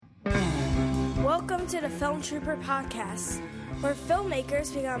Welcome to the Film Trooper Podcast, where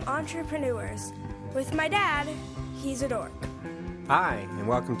filmmakers become entrepreneurs. With my dad, he's a dork. Hi, and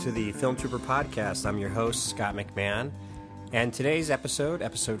welcome to the Film Trooper Podcast. I'm your host, Scott McMahon. And today's episode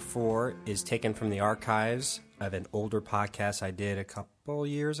 4, is taken from the archives of an older podcast I did a couple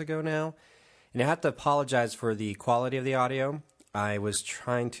years ago now. And I have to apologize for the quality of the audio. I was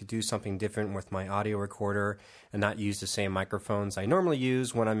trying to do something different with my audio recorder and not use the same microphones I normally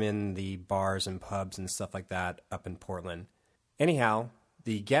use when I'm in the bars and pubs and stuff like that up in Portland. Anyhow,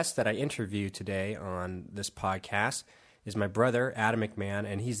 the guest that I interviewed today on this podcast is my brother, Adam McMahon,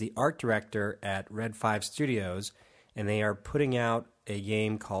 and he's the art director at Red 5 Studios, and they are putting out a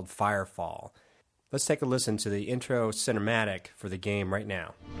game called FireFall. Let's take a listen to the intro cinematic for the game right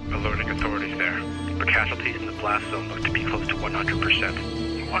now. Alerting authorities there. The casualties in the blast zone look to be close to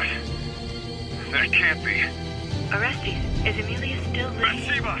 100%. What? That can't be. Orestes, is Amelia still living?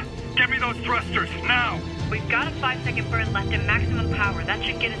 Bathsheba, get me those thrusters, now! We've got a 5-second burn left at maximum power. That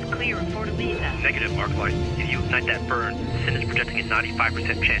should get us clear of Fortaleza. Negative, Arclight. If you ignite that burn, Sin is projecting a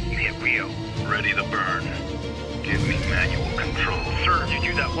 95% chance you hit Rio. Ready the burn. Give me manual control. Sir, if you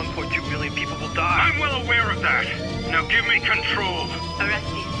do that, 1.2 million people will die. I'm well aware of that. Now give me control.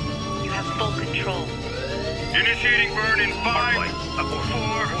 Orestes, you have full control. Initiating burn in 5, 4,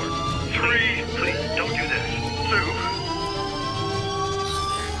 3. Please, don't do this. 2.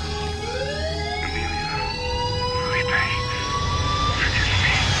 Amelia. Felipe. Forgive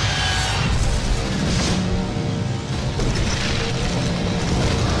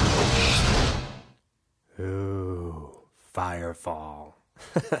me. Ooh, FireFall.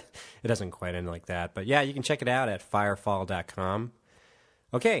 It doesn't quite end like that, but yeah, you can check it out at firefall.com.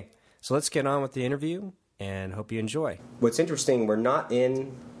 Okay, so let's get on with the interview and hope you enjoy. What's interesting, we're not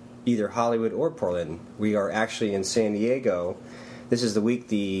in either Hollywood or Portland. We are actually in San Diego. This is the week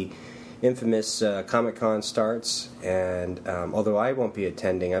the infamous Comic-Con starts, and although I won't be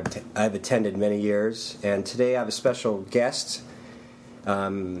attending, I've attended many years, and today I have a special guest.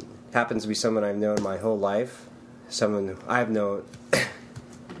 Happens to be someone I've known my whole life, someone I've known,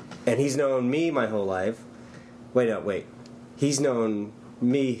 and he's known me my whole life. Wait. He's known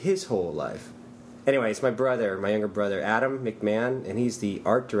me his whole life. Anyway, it's my younger brother, Adam McMahon, and he's the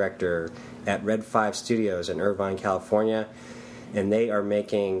art director at Red 5 Studios in Irvine, California, and they are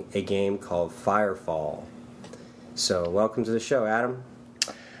making a game called FireFall. So, welcome to the show, Adam.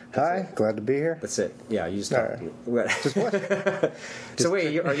 Hi, glad to be here. That's it. Yeah, you just talk. Right. Just what? So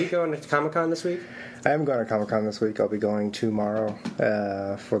wait, are you going to Comic-Con this week? I am going to Comic-Con this week. I'll be going tomorrow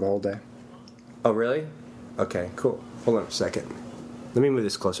for the whole day. Oh, really? Okay, cool. Hold on a second. Let me move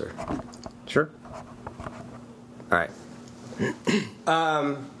this closer. Sure. All right.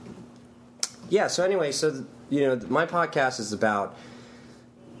 Yeah, so anyway, my podcast is about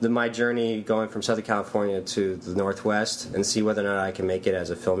my journey going from Southern California to the Northwest and see whether or not I can make it as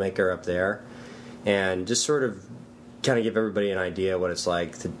a filmmaker up there, and just sort of kind of give everybody an idea what it's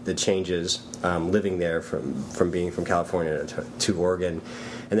like, the changes living there from being from California to Oregon,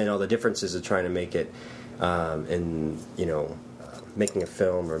 and then all the differences of trying to make it making a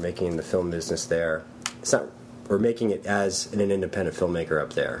film or making in the film business there. It's not, or making it as an independent filmmaker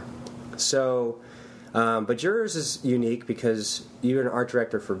up there. So, but yours is unique because you're an art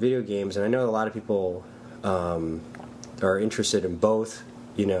director for video games, and I know a lot of people are interested in both,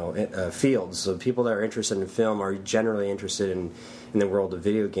 fields. So people that are interested in film are generally interested in the world of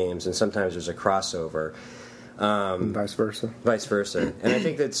video games, and sometimes there's a crossover. Vice versa. And I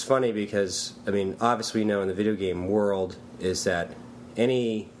think that's funny because, obviously we know in the video game world is that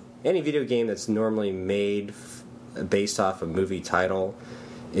any video game that's normally made based off a movie title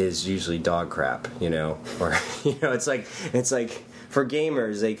is usually dog crap, or it's like for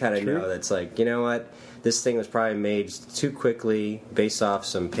gamers they kind of know that's like, you know what, this thing was probably made too quickly based off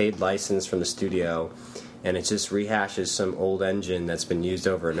some paid license from the studio, and it just rehashes some old engine that's been used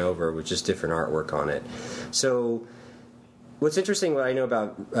over and over with just different artwork on it. So what's interesting, what I know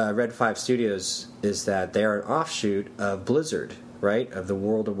about Red 5 Studios is that they are an offshoot of Blizzard, right? Of the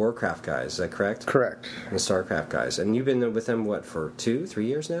World of Warcraft guys, is that correct? Correct. The StarCraft guys. And you've been with them, what, for 2-3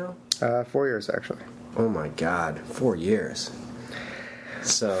 years now? 4 years, actually. Oh my God, 4 years.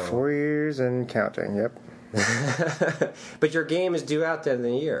 So 4 years and counting, yep. But your game is due out the end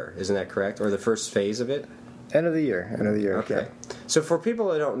of the year, isn't that correct? Or the first phase of it? End of the year. Okay. Yeah. So for people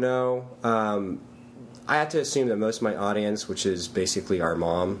that don't know, I have to assume that most of my audience, which is basically our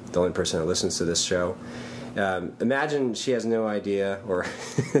mom, the only person that listens to this show, imagine she has no idea or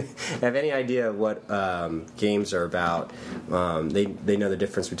have any idea what games are about. They know the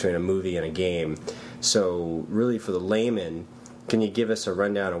difference between a movie and a game. So really for the layman, can you give us a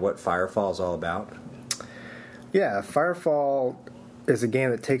rundown of what FireFall is all about? Yeah, FireFall is a game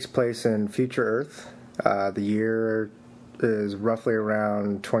that takes place in future Earth. The year is roughly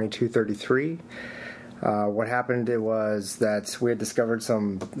around 2233. What happened was that we had discovered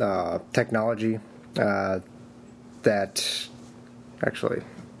some technology that... Actually,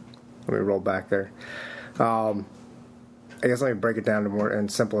 let me roll back there. I guess let me break it down to more in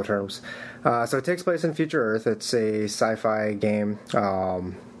simpler terms. So it takes place in future Earth. It's a sci-fi game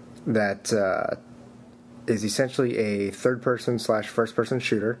that is essentially a third-person / first-person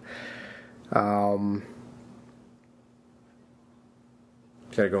shooter. Kind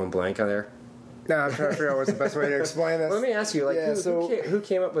of going blank on there. No, I'm trying to figure out what's the best way to explain this. Well, let me ask you, who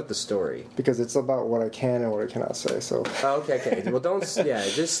came up with the story? Because it's about what I can and what I cannot say. So. Oh, okay. Well,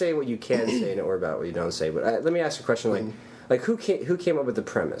 just say what you can say, and or about what you don't say. But let me ask you a question, like who came up with the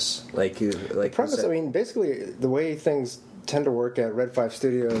premise? The premise. I mean, basically, the way things tend to work at Red 5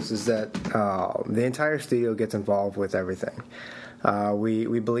 Studios is that the entire studio gets involved with everything.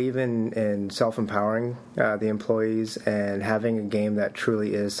 We believe in self-empowering the employees and having a game that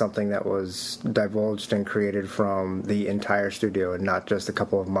truly is something that was divulged and created from the entire studio and not just a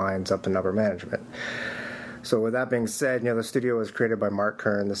couple of minds up in upper management. So with that being said, the studio was created by Mark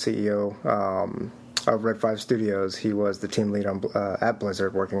Kern, the CEO of Red 5 Studios. He was the team lead at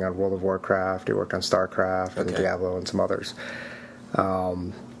Blizzard, working on World of Warcraft. He worked on StarCraft and Diablo and some others.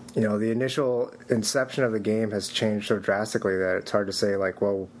 The initial inception of the game has changed so drastically that it's hard to say,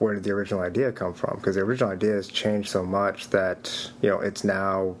 where did the original idea come from? Because the original idea has changed so much that, it's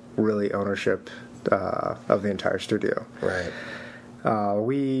now really ownership of the entire studio. Right.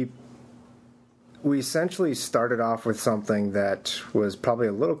 We essentially started off with something that was probably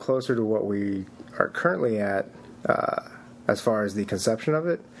a little closer to what we are currently at as far as the conception of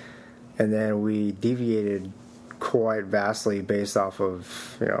it, and then we deviated quite vastly based off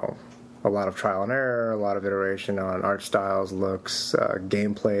of a lot of trial and error, a lot of iteration on art styles, looks,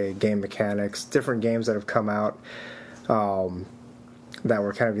 gameplay, game mechanics, different games that have come out that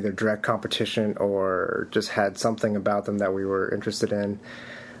were kind of either direct competition or just had something about them that we were interested in.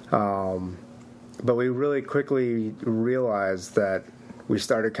 But we really quickly realized that we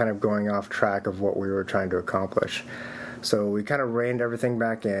started kind of going off track of what we were trying to accomplish. So we kind of reined everything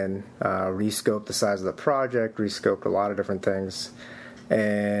back in, rescoped the size of the project, rescoped a lot of different things,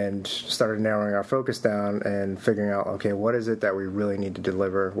 and started narrowing our focus down and figuring out, okay, what is it that we really need to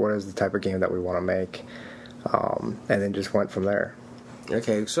deliver? What is the type of game that we want to make? And then just went from there.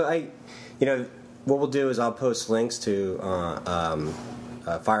 Okay, so what we'll do is I'll post links to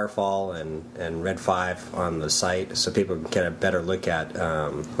FireFall and Red 5 on the site so people can get a better look at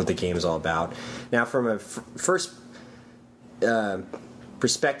what the game is all about. Now, from a first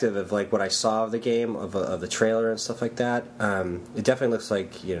perspective of what I saw of the game, of the trailer and stuff like that, it definitely looks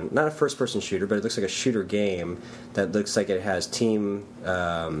like not a first-person shooter, but it looks like a shooter game that looks like it has team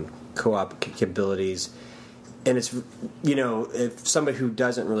co-op capabilities. And it's if somebody who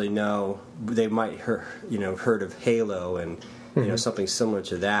doesn't really know, they might heard of Halo and something similar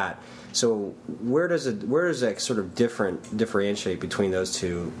to that. So where does that sort of differentiate between those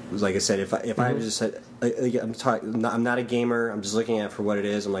two? Like I said, if I just said I'm not a gamer, I'm just looking at it for what it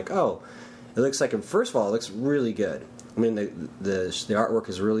is. I'm like, oh, it looks like, first of all, it looks really good. I mean, the artwork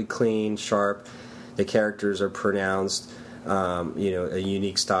is really clean, sharp. The characters are pronounced, a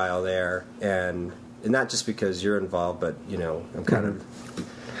unique style there, and not just because you're involved, but I'm kind of.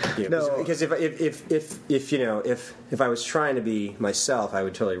 No. Because if I was trying to be myself, I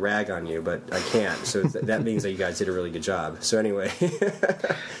would totally rag on you, but I can't. So that means that you guys did a really good job. So anyway,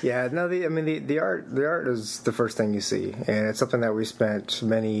 yeah. No, the art is the first thing you see, and it's something that we spent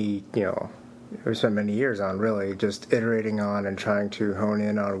many years on, really, just iterating on and trying to hone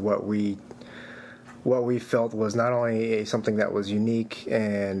in on what we felt was not only something that was unique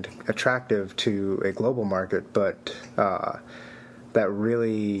and attractive to a global market, but that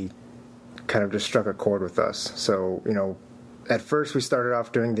really kind of just struck a chord with us. So, at first we started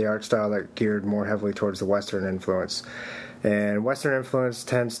off doing the art style that geared more heavily towards the Western influence. And Western influence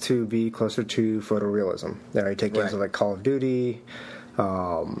tends to be closer to photorealism. You take games like Call of Duty,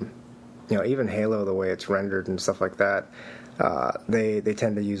 even Halo, the way it's rendered and stuff like that. They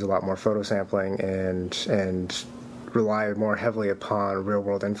tend to use a lot more photo sampling and rely more heavily upon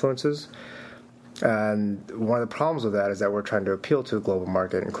real-world influences. And one of the problems with that is that we're trying to appeal to a global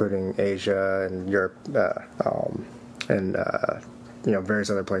market, including Asia and Europe, and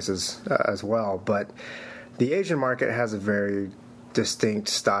various other places as well. But the Asian market has a very distinct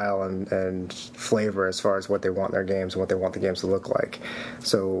style and flavor as far as what they want in their games and what they want the games to look like.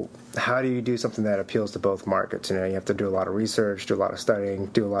 So how do you do something that appeals to both markets? You have to do a lot of research, do a lot of studying,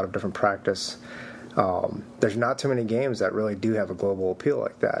 do a lot of different practice. There's not too many games that really do have a global appeal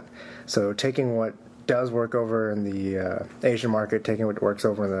like that. So taking what does work over in the Asian market, taking what works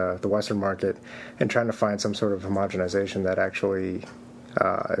over in the Western market, and trying to find some sort of homogenization that actually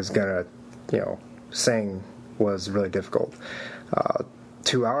is going to, sing was really difficult.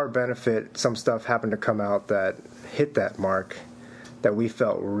 To our benefit, some stuff happened to come out that hit that mark that we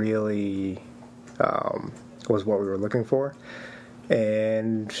felt really was what we were looking for.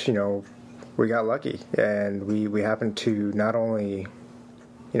 And, we got lucky. And we happened to not only,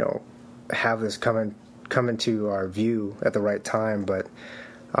 have this come into our view at the right time, but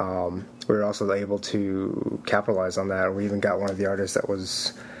we were also able to capitalize on that. We even got one of the artists that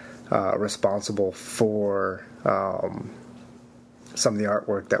was responsible for some of the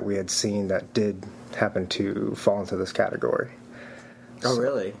artwork that we had seen that did happen to fall into this category. Oh,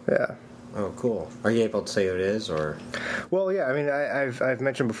 really? Yeah. Oh, cool. Are you able to say who it is, or? Well, yeah. I mean, I've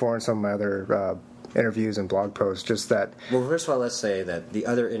mentioned before in some of my other interviews and blog posts just that. Well, first of all, let's say that the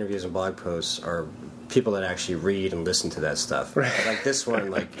other interviews and blog posts are people that actually read and listen to that stuff. Right. Like this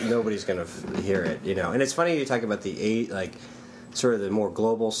one, nobody's going to hear it, And it's funny you talk about sort of the more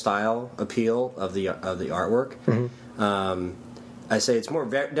global style appeal of the artwork. Mm-hmm. I say it's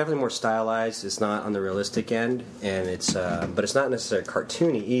definitely more stylized. It's not on the realistic end, and but it's not necessarily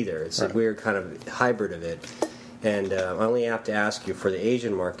cartoony either. It's a weird kind of hybrid of it. And I only have to ask you, for the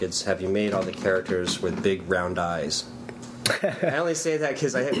Asian markets, have you made all the characters with big round eyes? I only say that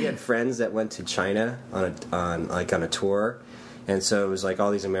because we had friends that went to China on a tour, and so it was like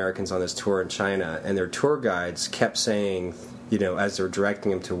all these Americans on this tour in China, and their tour guides kept saying, as they were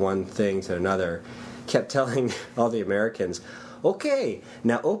directing them to one thing to another, kept telling all the Americans, "Okay,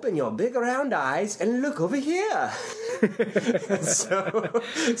 now open your big round eyes and look over here." so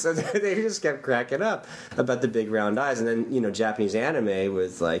they just kept cracking up about the big round eyes, and then Japanese anime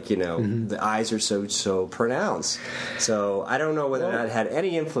with the eyes are so pronounced. So I don't know whether that had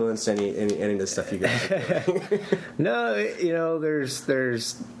any influence any of the stuff you guys are doing. No,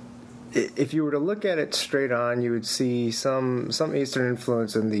 there's. If you were to look at it straight on, you would see some Eastern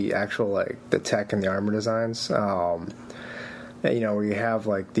influence in the actual the tech and the armor designs. Where you have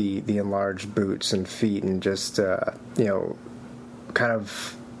the enlarged boots and feet and just kind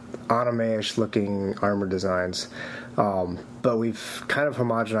of anime-ish looking armor designs. But we've kind of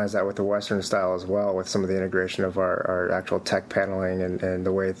homogenized that with the Western style as well, with some of the integration of our actual tech paneling and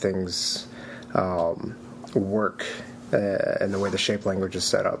the way things work. And the way the shape language is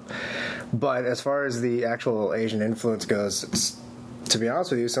set up. But as far as the actual Asian influence goes, to be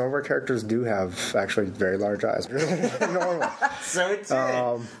honest with you, some of our characters do have actually very large eyes. Normal. So it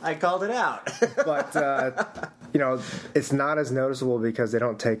did. I called it out. But, it's not as noticeable because they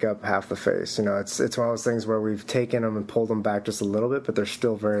don't take up half the face. It's one of those things where we've taken them and pulled them back just a little bit, but they're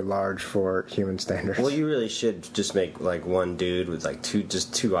still very large for human standards. Well, you really should just make one dude with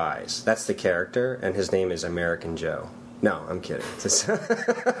two eyes. That's the character, and his name is American Joe. No, I'm kidding.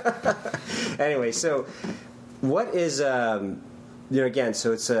 Anyway, so what is again?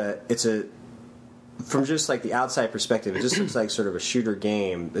 So it's a from just the outside perspective, it just looks like sort of a shooter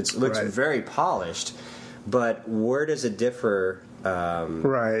game. It looks very polished, but where does it differ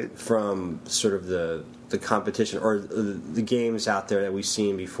from sort of the competition or the games out there that we've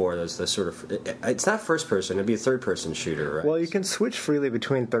seen before? There's the sort of, it's not first person, it'd be a third person shooter, right? Well, you can switch freely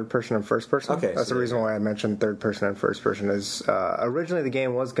between third person and first person. Okay, that's the reason why I mentioned third person and first person. Is originally the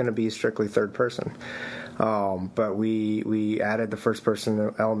game was going to be strictly third person, but we added the first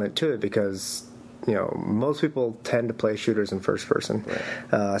person element to it because most people tend to play shooters in first person,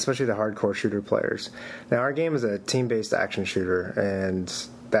 especially the hardcore shooter players. Now, our game is a team-based action shooter, and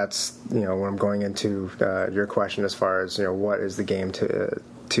that's when I'm going into your question as far as what is the game to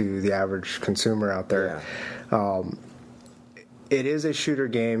the average consumer out there. Yeah. It is a shooter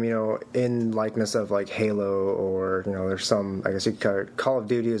game, in likeness of Halo, or there's some, I guess you could Call of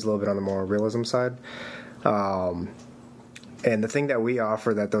Duty is a little bit on the more realism side. And the thing that we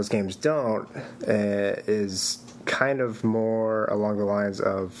offer that those games don't is kind of more along the lines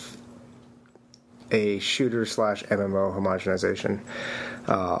of a shooter/MMO homogenization.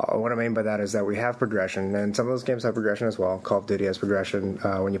 What I mean by that is that we have progression, and some of those games have progression as well. Call of Duty has progression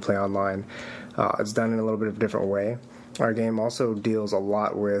when you play online. It's done in a little bit of a different way. Our game also deals a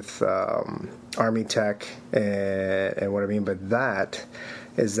lot with army tech, and what I mean by that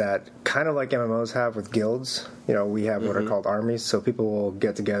is that kind of like MMOs have with guilds, we have what are called armies. So people will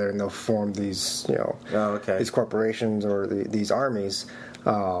get together and they'll form these, these corporations or these armies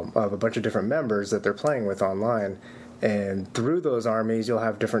of a bunch of different members that they're playing with online. And through those armies, you'll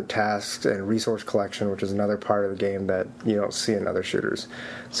have different tasks and resource collection, which is another part of the game that you don't see in other shooters.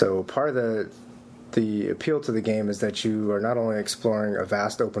 So part of the appeal to the game is that you are not only exploring a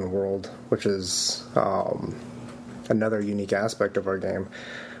vast open world, which is another unique aspect of our game,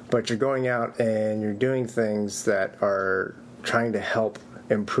 but you're going out and you're doing things that are trying to help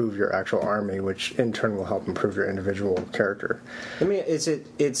improve your actual army, which in turn will help improve your individual character. I mean, is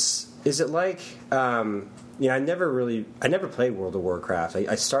it like I never played World of Warcraft.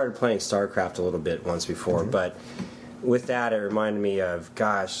 I started playing StarCraft a little bit once before, but with that, it reminded me of,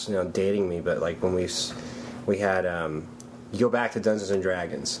 dating me, but like when we had you go back to Dungeons and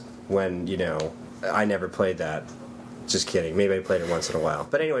Dragons when I never played that. Just kidding. Maybe I played it once in a while.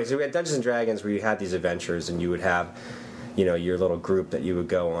 But anyway, so we had Dungeons and Dragons where you had these adventures and you would have, your little group that you would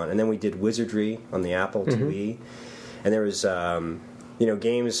go on. And then we did Wizardry on the Apple IIe. And there was,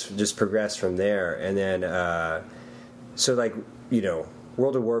 games just progressed from there. And then,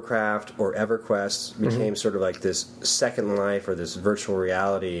 World of Warcraft or EverQuest became sort of like this Second Life or this virtual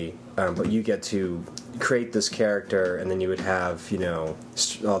reality, but you get to create this character, and then you would have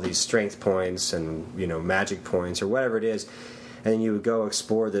all these strength points and magic points or whatever it is, and then you would go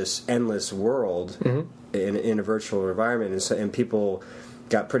explore this endless world in a virtual environment, and people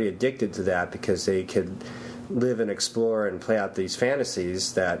got pretty addicted to that because they could live and explore and play out these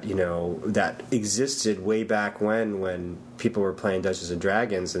fantasies that that existed way back when people were playing Dungeons and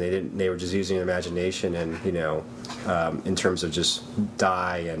Dragons, and they were just using their imagination and in terms of just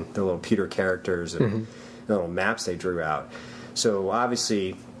die and the little Peter characters and the little maps they drew out. So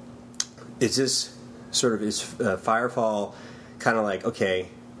obviously, is FireFall kind of like, okay,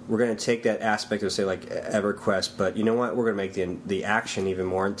 we're going to take that aspect of, say, like EverQuest, but you know what? We're going to make the action even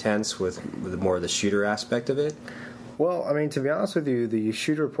more intense with more of the shooter aspect of it? Well, I mean, to be honest with you, the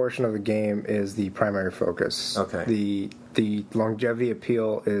shooter portion of the game is the primary focus. Okay. The longevity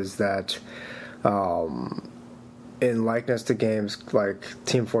appeal is that, in likeness to games like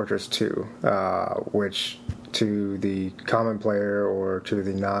Team Fortress 2, which to the common player or to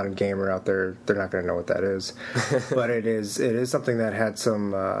the non-gamer out there, they're not going to know what that is. But it is something that had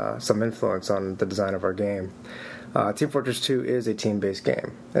some influence on the design of our game. Team Fortress 2 is a team-based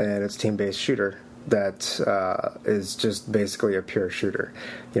game, and it's a team-based shooter that is just basically a pure shooter.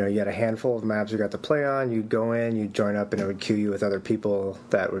 You had a handful of maps you got to play on. You'd go in, you'd join up, and it would queue you with other people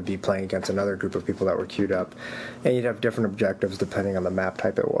that would be playing against another group of people that were queued up. And you'd have different objectives depending on the map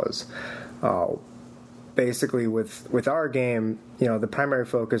type it was. Basically, with our game, the primary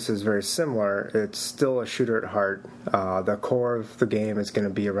focus is very similar. It's still a shooter at heart. The core of the game is going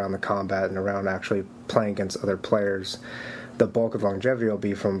to be around the combat and around actually playing against other players. The bulk of longevity will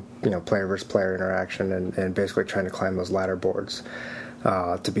be from player versus player interaction and basically trying to climb those ladder boards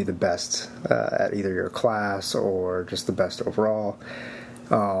to be the best at either your class or just the best overall.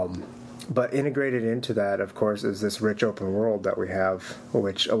 But integrated into that, of course, is this rich open world that we have,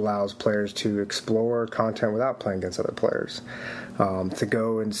 which allows players to explore content without playing against other players, to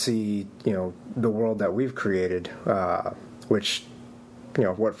go and see, the world that we've created, which,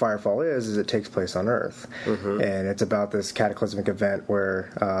 what FireFall is it takes place on Earth. And it's about this cataclysmic event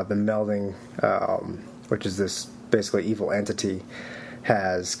where the melding, which is this basically evil entity,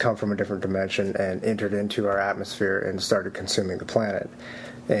 has come from a different dimension and entered into our atmosphere and started consuming the planet.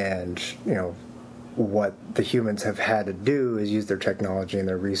 And, what the humans have had to do is use their technology and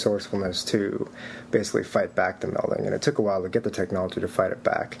their resourcefulness to basically fight back the melding. And it took a while to get the technology to fight it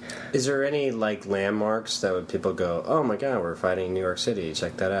back. Is there any, landmarks that would people go, oh my god, we're fighting New York City,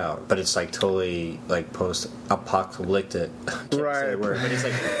 check that out? But it's, totally, post-apocalyptic. Right. But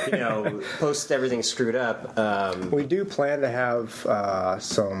it's, post everything screwed up. We do plan to have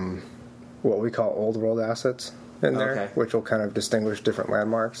some, what we call old world assets in there, which will kind of distinguish different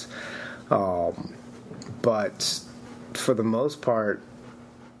landmarks. But for the most part,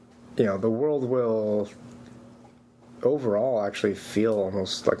 the world will overall actually feel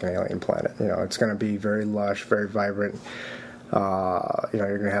almost like an alien planet. It's going to be very lush, very vibrant. You're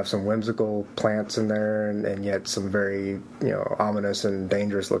going to have some whimsical plants in there and yet some very, ominous and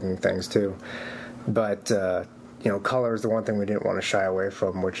dangerous looking things too. But, color is the one thing we didn't want to shy away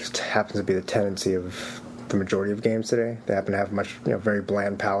from, which just happens to be the tendency of the majority of games today. They happen to have very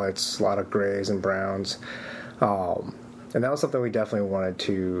bland palettes, a lot of grays and browns, and that was something we definitely wanted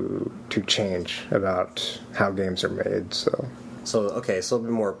to change about how games are made. So So it's a little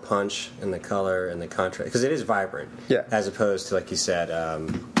bit more punch in the color and the contrast because it is vibrant. Yeah. As opposed to, like you said,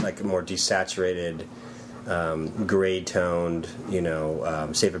 like a more desaturated, gray toned,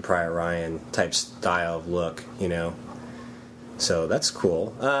 Saving Private Ryan type style of look. So that's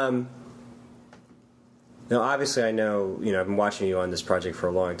cool. Now, obviously, I know, I've been watching you on this project for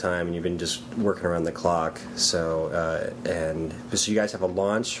a long time, and you've been just working around the clock. So, so you guys have a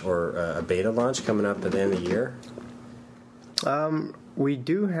launch or a beta launch coming up at the end of the year? We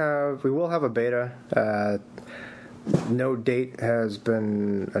will have a beta. No date has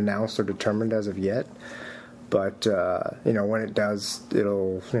been announced or determined as of yet. But, when it does, we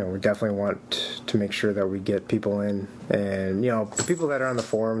definitely want to make sure that we get people in. And, the people that are on the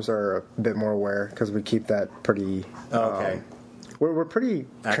forums are a bit more aware because we keep that pretty... okay. We're pretty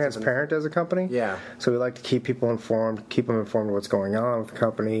transparent as a company. Yeah. So we like to keep people informed, keep them informed of what's going on with the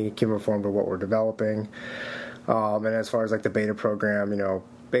company, keep them informed of what we're developing. And as far as, like, the beta program,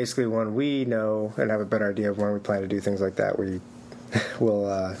 basically when we know and have a better idea of when we plan to do things like that,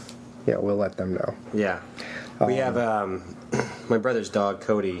 we'll let them know. Yeah. We have my brother's dog,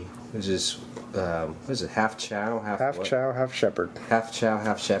 Cody, who's just, what is it, half chow? Half chow, half shepherd. Half chow,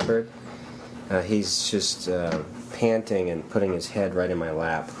 half shepherd. He's just panting and putting his head right in my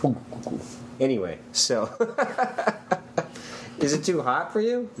lap. Anyway, so... Is it too hot for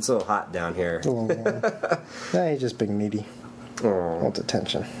you? It's a little hot down here. A little warm. Nah, he's just big and needy. Wants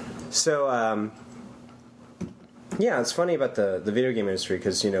attention. So, it's funny about the video game industry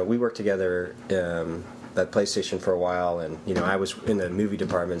because, we worked together at PlayStation for a while, and, I was in the movie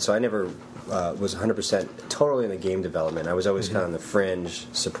department, so I never was 100% totally in the game development. I was always kind of on the fringe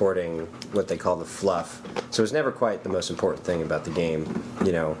supporting what they call the fluff. So it was never quite the most important thing about the game,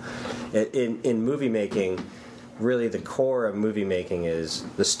 In movie making, really the core of movie making is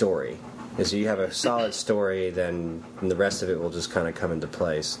the story. Is you have a solid story, then the rest of it will just kind of come into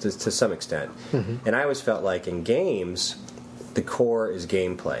place to some extent. Mm-hmm. And I always felt like in games, the core is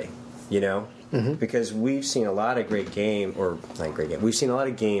gameplay, Mm-hmm. Because we've seen a lot of we've seen a lot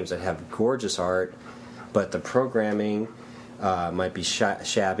of games that have gorgeous art, but the programming might be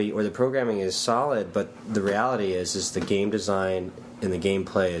shabby, or the programming is solid, but the reality is the game design and the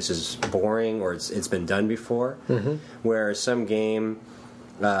gameplay is just boring, or it's been done before. Mm-hmm. Whereas some game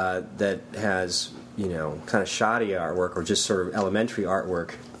that has kind of shoddy artwork or just sort of elementary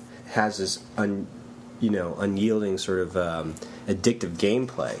artwork has this unyielding sort of addictive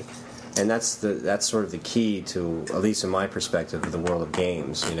gameplay, and that's sort of the key to, at least in my perspective, of the world of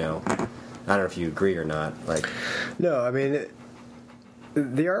games. I don't know if you agree or not. No, I mean.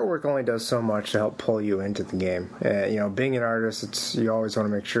 The artwork only does so much to help pull you into the game. Being an artist, you always want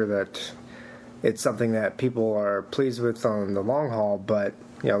to make sure that it's something that people are pleased with on the long haul. But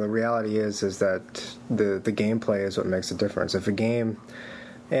the reality is that the gameplay is what makes a difference. If a game,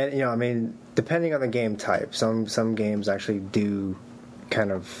 and depending on the game type, some games actually do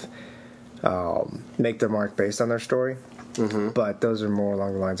kind of make their mark based on their story. Mm-hmm. But those are more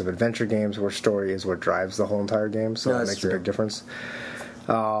along the lines of adventure games, where story is what drives the whole entire game. So that makes a big difference.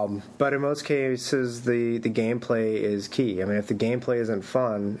 But in most cases, the gameplay is key. I mean, if the gameplay isn't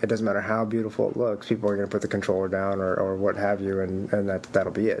fun, it doesn't matter how beautiful it looks. People are going to put the controller down or what have you, and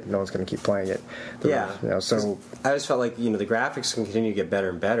that'll be it. No one's going to keep playing it. So I just felt like the graphics can continue to get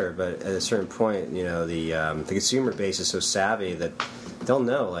better and better, but at a certain point, the consumer base is so savvy that they'll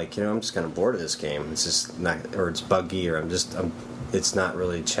know, I'm just kind of bored of this game. It's just not, or it's buggy, or it's not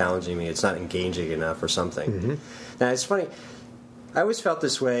really challenging me. It's not engaging enough, or something. Mm-hmm. Now it's funny. I always felt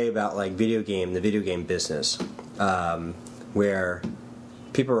this way about the video game business, where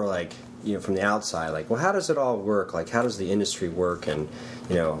people are from the outside, well, how does it all work? How does the industry work? And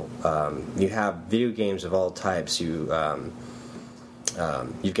you have video games of all types. You've got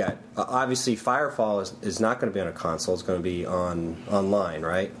obviously FireFall is not going to be on a console. It's going to be online,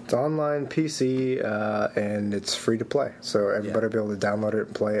 right? It's online, PC, and it's free to play. So everybody will be able to download it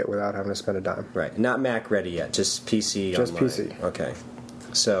and play it without having to spend a dime. Right. Not Mac ready yet. Just PC. Just online. PC. Okay.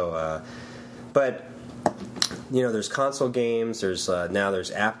 So, but there's console games. There's now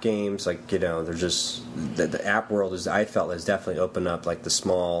there's app games. They're just the app world I felt has definitely opened up the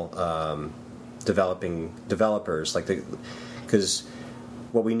small developers because.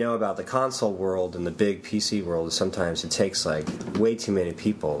 What we know about the console world and the big PC world is sometimes it takes way too many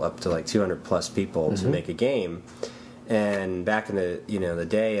people, up to 200 plus people, mm-hmm. to make a game. And back in the the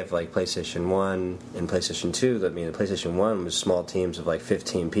day of PlayStation 1 and PlayStation 2, the PlayStation 1 was small teams of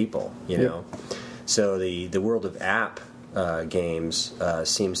 15 people, know. So the world of app games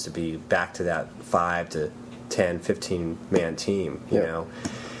seems to be back to that 5 to 10, 15 man team, you know.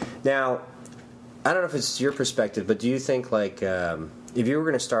 Now I don't know if it's your perspective, but do you think, like, if you were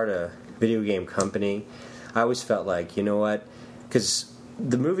going to start a video game company, I always felt like, you know what, because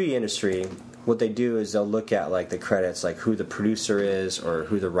the movie industry, what they do is they'll look at, like, the credits, like who the producer is or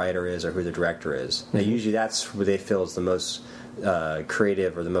who the writer is or who the director is. Mm-hmm. Now, usually that's what they feel is the most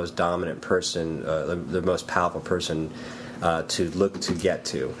creative or the most dominant person, the most powerful person to look to get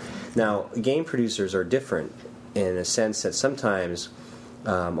to. Now, game producers are different in a sense that sometimes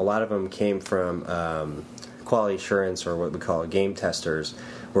a lot of them came from quality assurance or what we call game testers,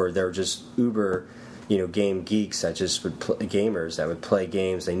 where they're just uber, game geeks that just would gamers that would play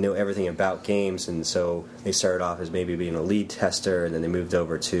games. They know everything about games, and so they started off as maybe being a lead tester, and then they moved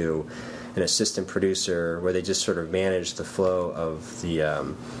over to an assistant producer where they just sort of managed the flow of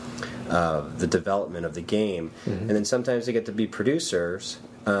the development of the game. Mm-hmm. And then sometimes they get to be producers,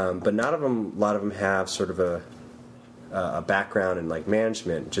 but not of them. A lot of them have sort of a background in like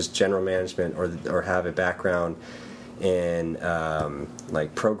management, just general management, or have a background in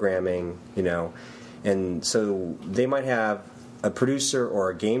like programming, and so they might have a producer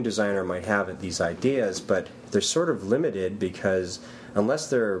or a game designer might have these ideas, but they're sort of limited because unless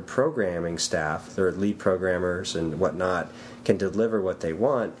their programming staff, their lead programmers and whatnot, can deliver what they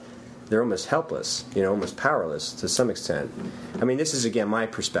want, they're almost helpless, almost powerless to some extent. I mean, this is, again, my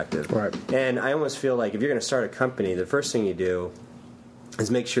perspective. Right. And I almost feel like if you're going to start a company, the first thing you do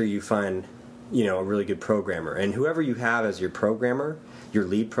is make sure you find, a really good programmer. And whoever you have as your programmer, your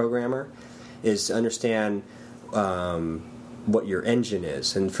lead programmer, is to understand what your engine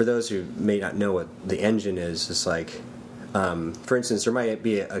is. And for those who may not know what the engine is, it's like, for instance, there might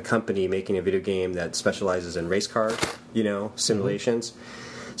be a company making a video game that specializes in race car, simulations.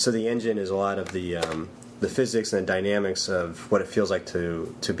 Mm-hmm. So the engine is a lot of the physics and the dynamics of what it feels like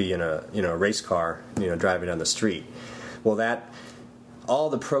to be in a race car, driving down the street. Well, all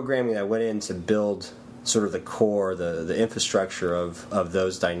the programming that went in to build sort of the core, the infrastructure of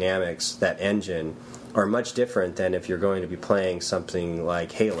those dynamics, that engine, are much different than if you're going to be playing something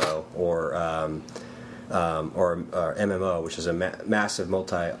like Halo or MMO, which is a massive massive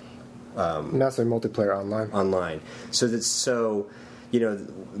multiplayer online. So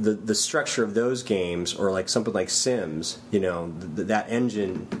the structure of those games, or like something like Sims, that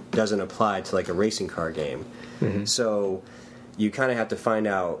engine doesn't apply to like a racing car game. Mm-hmm. So you kind of have to find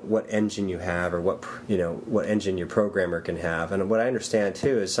out what engine you have, or what engine your programmer can have. And what I understand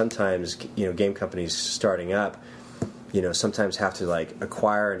too is sometimes game companies starting up, sometimes have to like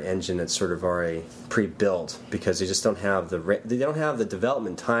acquire an engine that's sort of already pre-built because they just don't have the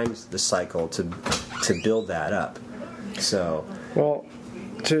development time, the cycle to build that up. So, well,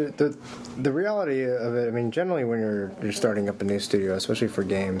 the reality of it, I mean, generally when you're starting up a new studio, especially for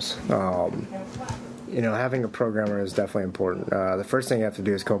games, having a programmer is definitely important. The first thing you have to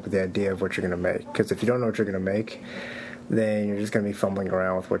do is come up with the idea of what you're going to make, because if you don't know what you're going to make, then you're just going to be fumbling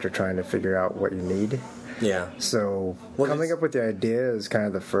around with what you're trying to figure out what you need. Yeah. So coming up with the idea is kind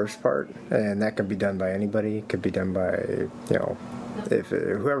of the first part, and that can be done by anybody. It could be done by, if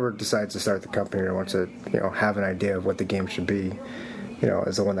whoever decides to start the company or wants to, have an idea of what the game should be,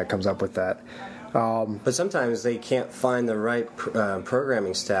 is the one that comes up with that. But sometimes they can't find the right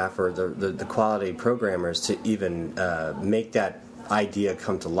programming staff or the quality programmers to even make that idea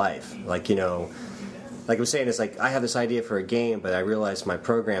come to life. Like I was saying, it's like I have this idea for a game, but I realize my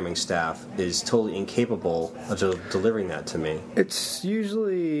programming staff is totally incapable of delivering that to me. It's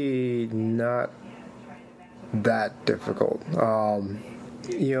usually not that difficult.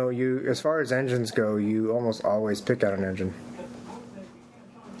 You as far as engines go, you almost always pick out an engine.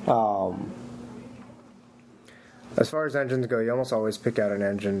 As far as engines go, you almost always pick out an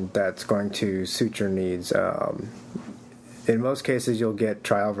engine that's going to suit your needs. In most cases, you'll get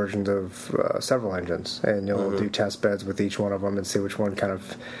trial versions of several engines, and you'll do test beds with each one of them and see which one kind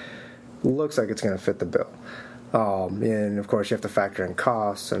of looks like it's going to fit the bill. And, of course, you have to factor in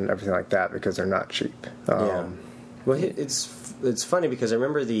costs and everything like that because they're not cheap. Yeah. Well, it's funny because I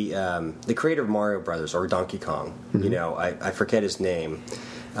remember the creator of Mario Brothers, or Donkey Kong. Mm-hmm. I forget his name.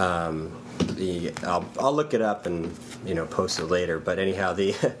 I'll look it up and post it later. But anyhow,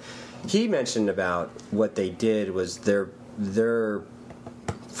 he mentioned about what they did was their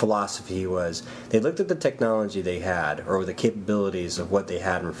philosophy was they looked at the technology they had, or the capabilities of what they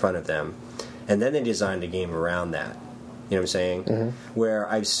had in front of them, and then they designed a game around that. You know what I'm saying? Mm-hmm. Where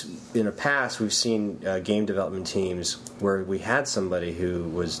in the past we've seen game development teams where we had somebody who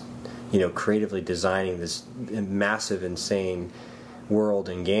was creatively designing this massive, insane world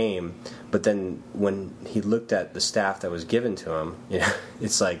and game, but then when he looked at the staff that was given to him,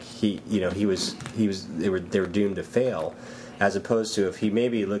 it's like they were doomed to fail, as opposed to if he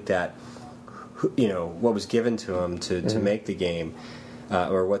maybe looked at what was given to him to make the game,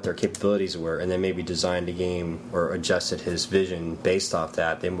 or what their capabilities were, and then maybe designed a game or adjusted his vision based off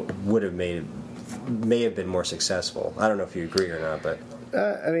that, they may have been more successful. I don't know if you agree or not, but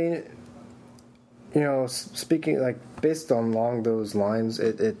I mean, speaking based along those lines,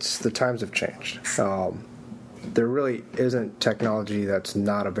 it's the times have changed. There really isn't technology that's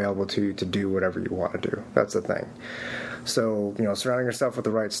not available to you to do whatever you want to do. That's the thing. So, surrounding yourself with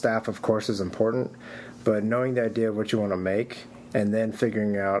the right staff, of course, is important, but knowing the idea of what you want to make and then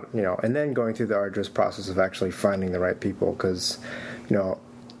figuring out, and then going through the arduous process of actually finding the right people, because,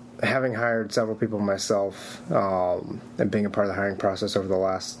 having hired several people myself, and being a part of the hiring process over the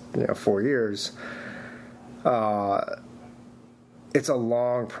last 4 years, it's a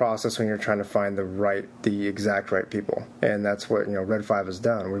long process when you're trying to find the exact right people, and that's what Red 5 has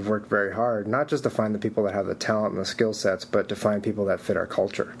done. We've worked very hard, not just to find the people that have the talent and the skill sets, but to find people that fit our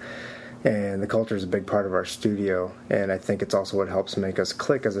culture. And the culture is a big part of our studio, and I think it's also what helps make us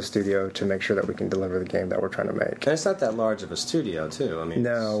click as a studio to make sure that we can deliver the game that we're trying to make. And it's not that large of a studio, too. I mean,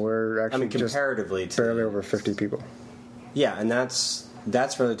 no, we're actually comparatively just barely over 50 people. Yeah, and that's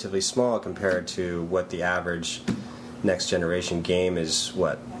relatively small compared to what the average next generation game is.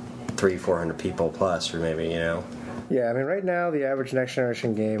 What, 300-400 people plus, or maybe Yeah, I mean, right now the average next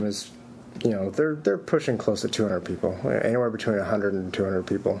generation game is, they're pushing close to 200 people, anywhere between 100 and 200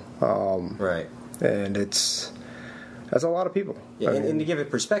 people. Right. And that's a lot of people. Yeah, and to give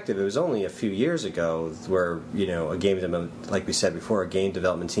it perspective, it was only a few years ago where a game, like we said before, a game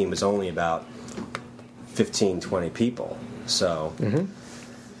development team was only about 15-20 people. So. Mm-hmm.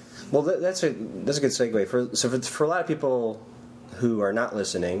 Well, that's a good segue. For a lot of people who are not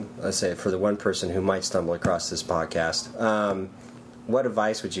listening, let's say for the one person who might stumble across this podcast, what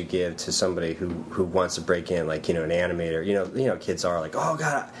advice would you give to somebody who wants to break in, like an animator? Kids are like, oh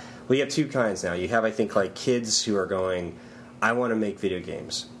god. Well, you have two kinds now. You have, I think, like kids who are going, I want to make video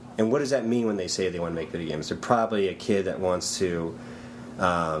games. And what does that mean when they say they want to make video games? They're probably a kid that wants to.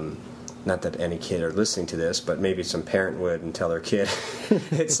 Not that any kid are listening to this, but maybe some parent would and tell their kid.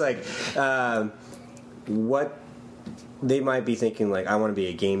 It's like, what they might be thinking, like, I want to be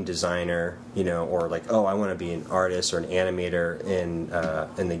a game designer, or like, oh, I want to be an artist or an animator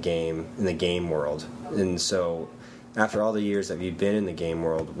in the game world. And so, after all the years that you've been in the game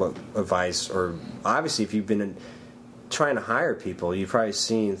world, what advice, or obviously if you've been trying to hire people, you've probably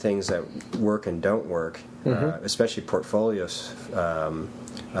seen things that work and don't work, especially portfolios.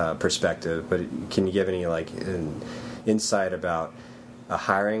 Perspective, but can you give any insight about a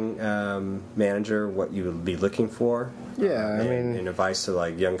hiring manager, what you would be looking for? Yeah, and advice to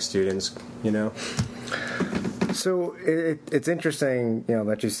young students, So it's interesting,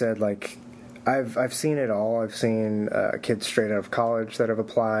 that you said I've seen it all. I've seen kids straight out of college that have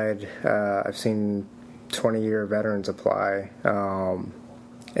applied. I've seen 20-year veterans apply.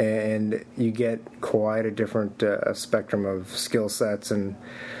 And you get quite a different spectrum of skill sets and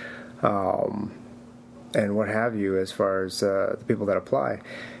what have you as far as the people that apply.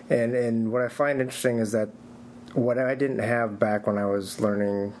 And what I find interesting is that what I didn't have back when I was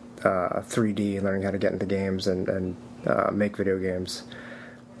learning 3D, learning how to get into games and make video games,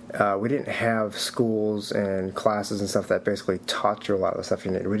 we didn't have schools and classes and stuff that basically taught you a lot of the stuff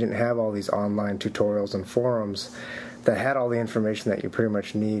you needed. We didn't have all these online tutorials and forums that had all the information that you pretty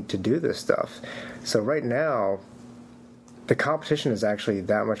much need to do this stuff. So right now, the competition is actually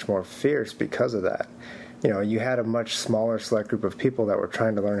that much more fierce because of that. You had a much smaller select group of people that were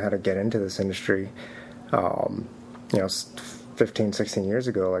trying to learn how to get into this industry, 15, 16 years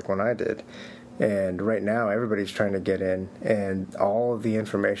ago, like when I did. And right now, everybody's trying to get in, and all of the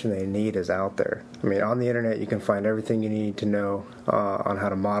information they need is out there. I mean, on the internet, you can find everything you need to know on how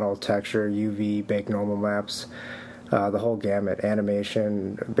to model, texture, UV, bake normal maps, the whole gamut,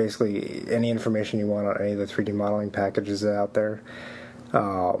 animation, basically any information you want on any of the 3D modeling packages out there.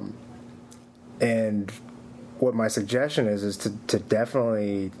 And what my suggestion is to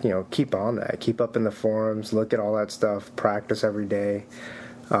definitely, keep on that. Keep up in the forums, look at all that stuff, practice every day,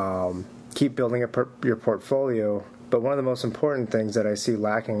 keep building up your portfolio. But one of the most important things that I see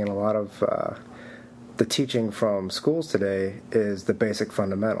lacking in a lot of the teaching from schools today is the basic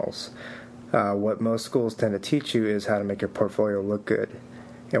fundamentals. What most schools tend to teach you is how to make your portfolio look good.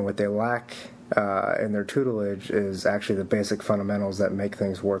 And what they lack in their tutelage is actually the basic fundamentals that make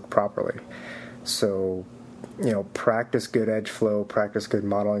things work properly. So, practice good edge flow, practice good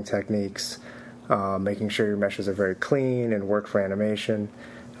modeling techniques, making sure your meshes are very clean and work for animation.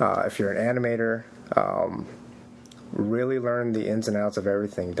 If you're an animator, really learn the ins and outs of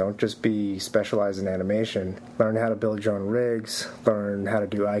everything. Don't just be specialized in animation. Learn how to build your own rigs, learn how to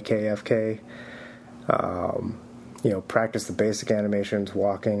do IK, FK, Practice the basic animations,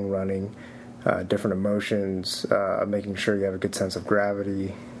 walking, running, different emotions, making sure you have a good sense of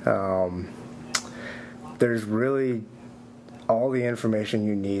gravity. There's really all the information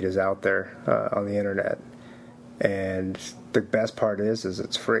you need is out there on the internet, and the best part is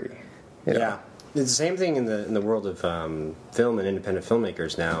it's free. Yeah, it's the same thing in the world of film and independent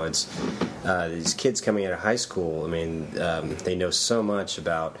filmmakers now. It's these kids coming out of high school. I mean, they know so much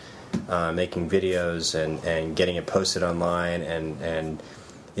about making videos and getting it posted online, and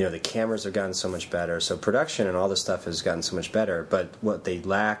the cameras have gotten so much better. So production and all this stuff has gotten so much better. But what they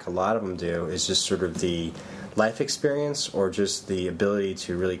lack, a lot of them do, is just sort of the life experience or just the ability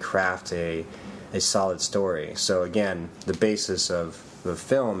to really craft a solid story. So again, the basis of the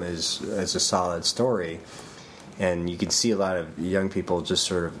film is a solid story. And you can see a lot of young people just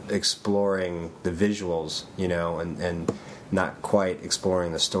sort of exploring the visuals, and not quite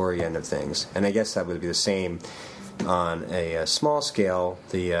exploring the story end of things. And I guess that would be the same on a small scale,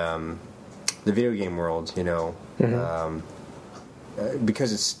 the video game world,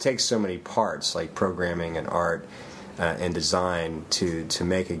 because it takes so many parts, like programming and art and design, to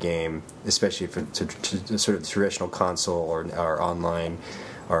make a game, especially for to sort of traditional console or online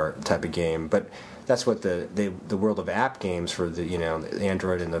or type of game. But that's what the world of app games for the the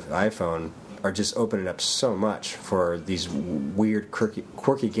Android and the iPhone are just opening up so much for these weird,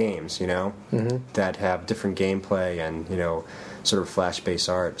 quirky games, that have different gameplay and sort of flash-based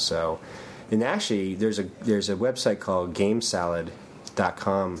art. So, and actually, there's a website called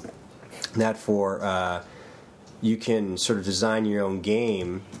GameSalad.com that for you can sort of design your own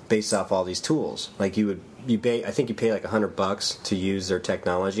game based off all these tools. Like I think you pay like $100 to use their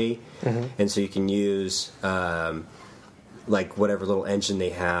technology, and so you can use like whatever little engine they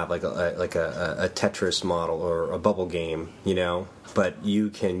have, like a Tetris model or a bubble game, But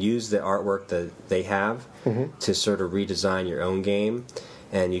you can use the artwork that they have to sort of redesign your own game,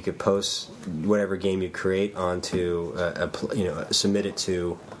 and you could post whatever game you create onto submit it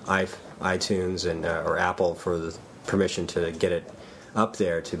to iTunes and or Apple for the permission to get it up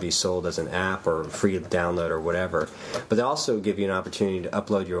there to be sold as an app or free download or whatever. But they also give you an opportunity to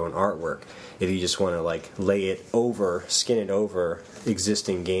upload your own artwork if you just want to like skin it over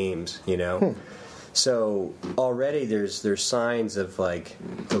existing games, So already there's signs of like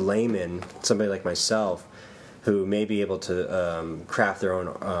the layman, somebody like myself, who may be able to craft their own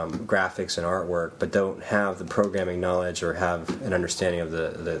graphics and artwork, but don't have the programming knowledge or have an understanding of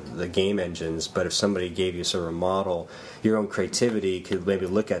the game engines. But if somebody gave you sort of a model, your own creativity could maybe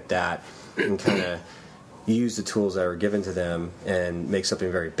look at that and kind of use the tools that were given to them and make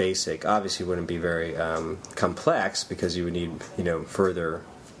something very basic. Obviously, it wouldn't be very complex because you would need further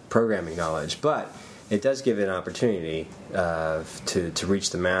programming knowledge, but it does give it an opportunity to reach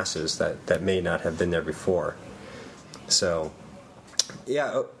the masses that may not have been there before. So,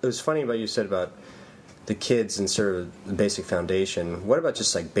 yeah, it was funny what you said about the kids and sort of the basic foundation. What about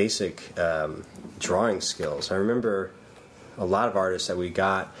just like basic drawing skills? I remember a lot of artists that we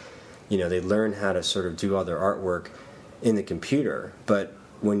got, they learned how to sort of do all their artwork in the computer, but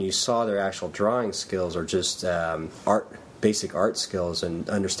when you saw their actual drawing skills or just basic art skills and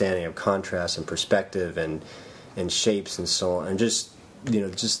understanding of contrast and perspective and shapes and so on, and just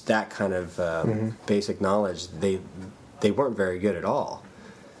that kind of basic knowledge, they weren't very good at all.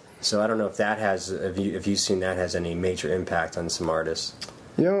 So I don't know if that has, if you've seen that has any major impact on some artists.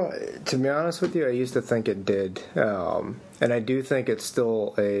 To be honest with you, I used to think it did, and I do think it's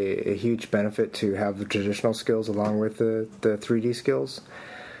still a huge benefit to have the traditional skills along with the 3D skills.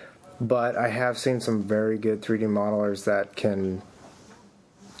 But I have seen some very good 3D modelers that can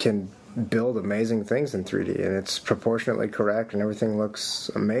build amazing things in 3D, and it's proportionately correct, and everything looks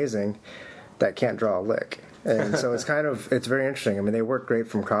amazing, that can't draw a lick. And so it's very interesting. I mean, they work great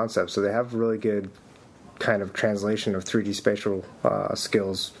from concept, so they have really good kind of translation of 3D spatial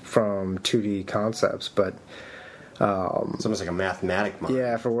skills from 2D concepts, but it's almost like a mathematic model.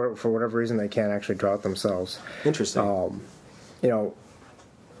 Yeah, for whatever reason, they can't actually draw it themselves. Interesting.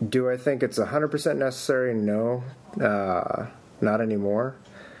 Do I think it's 100% necessary? No, not anymore.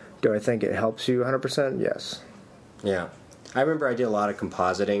 Do I think it helps you 100%? Yes. Yeah. I remember I did a lot of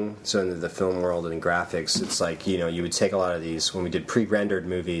compositing, so in the film world and graphics, it's like, you would take a lot of these, when we did pre-rendered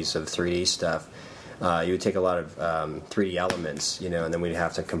movies of 3D stuff, you would take a lot of 3D elements, and then we'd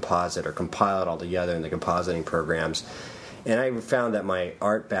have to composite or compile it all together in the compositing programs. And I found that my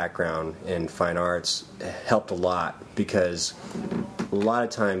art background in fine arts helped a lot, because a lot of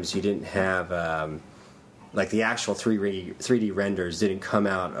times you didn't have like the actual 3D renders didn't come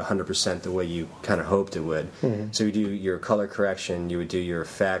out 100% the way you kind of hoped it would. Mm-hmm. So you do your color correction, you would do your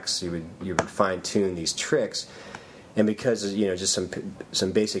effects, you would fine tune these tricks, and because just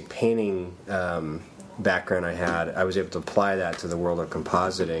some basic painting background I had, I was able to apply that to the world of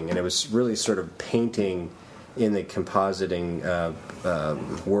compositing, and it was really sort of painting in the compositing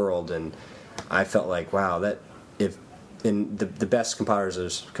world, and I felt like, wow, that if in the best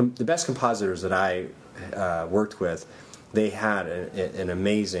compositors that I worked with, they had an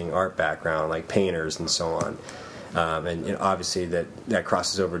amazing art background, like painters and so on, and obviously that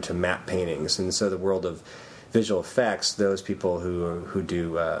crosses over to matte paintings, and so the world of visual effects, those people who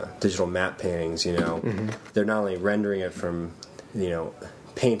do digital matte paintings, mm-hmm. they're not only rendering it from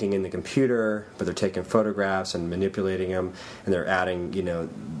painting in the computer, but they're taking photographs and manipulating them, and they're adding the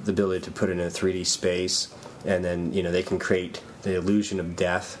ability to put it in a 3D space, and then they can create the illusion of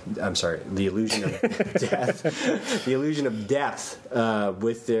death. I'm sorry, the illusion of death, the illusion of depth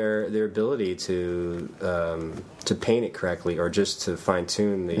with their ability to paint it correctly, or just to fine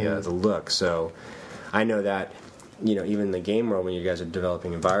tune the look. So I know that even in the game world, when you guys are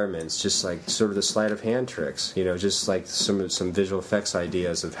developing environments, just like sort of the sleight of hand tricks, just like some visual effects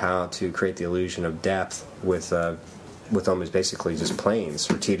ideas of how to create the illusion of depth with almost basically just planes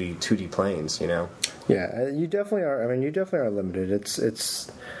or 2D planes, Yeah, you definitely are. I mean, you definitely are limited.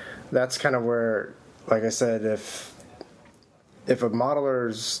 That's kind of where, like I said, if a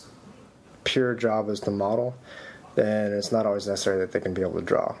modeler's pure job is to model, then it's not always necessary that they can be able to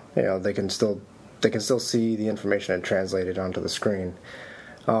draw. They can still see the information and translate it onto the screen.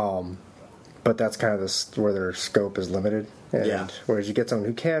 But that's kind of where their scope is limited. And whereas you get someone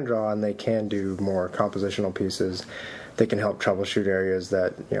who can draw and they can do more compositional pieces, they can help troubleshoot areas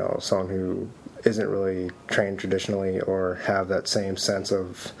that someone who isn't really trained traditionally or have that same sense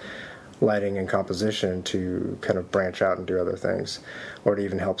of lighting and composition to kind of branch out and do other things, or to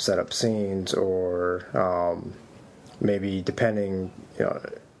even help set up scenes, or maybe depending,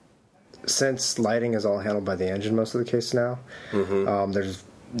 since lighting is all handled by the engine most of the case now, mm-hmm. There's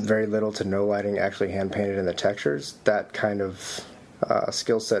very little to no lighting actually hand painted in the textures. That kind of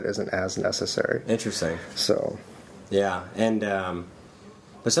skill set isn't as necessary. Interesting. So, yeah, and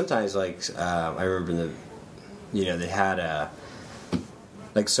but sometimes, like I remember they had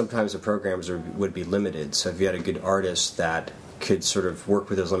like sometimes the programs would be limited. So if you had a good artist that could sort of work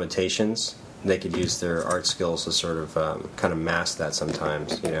with those limitations, they could use their art skills to sort of kind of mask that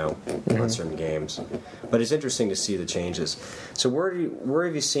sometimes, mm-hmm. on certain games. But it's interesting to see the changes. So where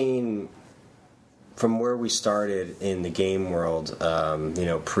have you seen, from where we started in the game world,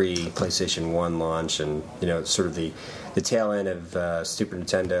 pre-PlayStation 1 launch, and sort of the tail end of Super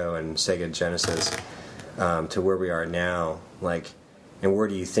Nintendo and Sega Genesis, to where we are now, and where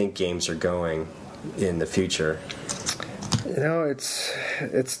do you think games are going in the future?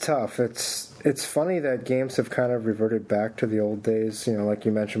 It's tough. It's funny that games have kind of reverted back to the old days. Like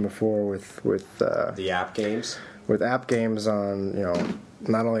you mentioned before, with the app games. With app games on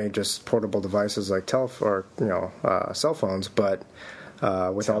not only just portable devices like cell phones, but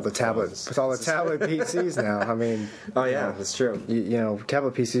with all the tablet PCs now. I mean, oh yeah, that's true.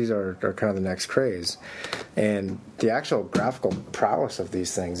 Tablet PCs are kind of the next craze, and the actual graphical prowess of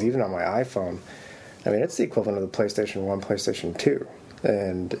these things, even on my iPhone. I mean, it's the equivalent of the PlayStation 1, PlayStation 2,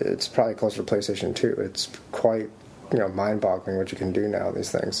 and it's probably closer to PlayStation 2. It's quite, mind-boggling what you can do now with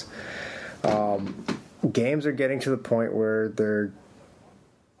these things. Games are getting to the point where they're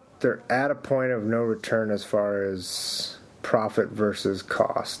at a point of no return as far as profit versus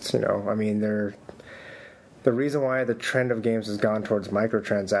costs. I mean, the reason why the trend of games has gone towards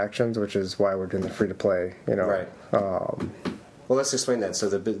microtransactions, which is why we're doing the free-to-play, Right. Well, let's explain that. So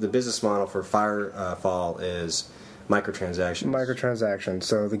the business model for FireFall is microtransactions. Microtransactions.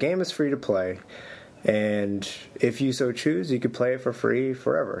 So the game is free to play, and if you so choose, you could play it for free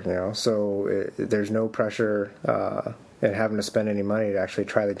forever. So there's no pressure in having to spend any money to actually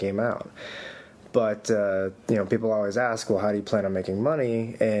try the game out. But people always ask, well, how do you plan on making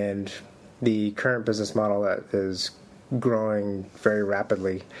money? And the current business model that is growing very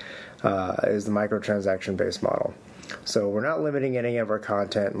rapidly is the microtransaction-based model. So we're not limiting any of our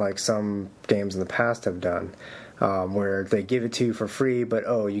content like some games in the past have done, where they give it to you for free, but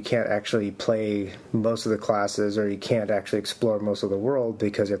you can't actually play most of the classes, or you can't actually explore most of the world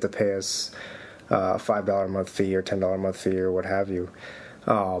because you have to pay us a $5 a month fee or $10 a month fee or what have you.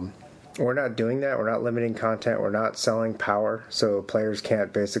 We're not doing that. We're not limiting content. We're not selling power, so players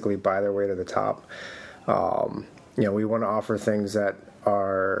can't basically buy their way to the top. We want to offer things that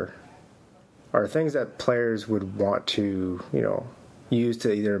are things that players would want to, use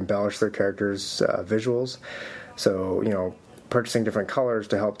to either embellish their characters' visuals. So, purchasing different colors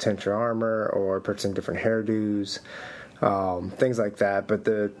to help tint your armor, or purchasing different hairdos, things like that. But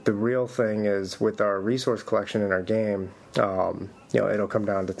the real thing is, with our resource collection in our game, it'll come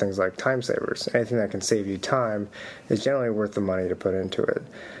down to things like time savers. Anything that can save you time is generally worth the money to put into it.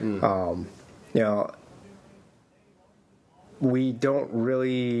 We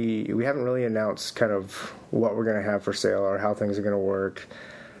haven't really announced kind of what we're going to have for sale or how things are going to work.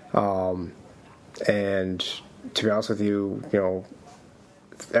 And to be honest with you,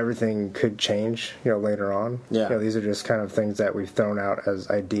 everything could change, later on. Yeah. These are just kind of things that we've thrown out as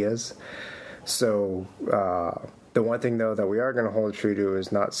ideas. So, the one thing, though, that we are going to hold true to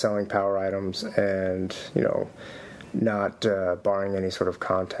is not selling power items and, not borrowing any sort of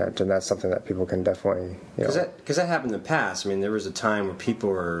content. And that's something that people can definitely, Because that happened in the past. I mean, there was a time where people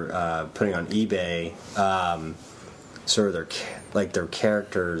were putting on eBay sort of their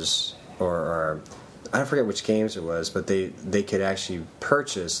characters, or I forget which games it was, but they could actually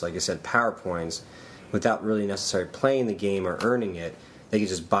purchase, like I said, PowerPoints without really necessarily playing the game or earning it. They could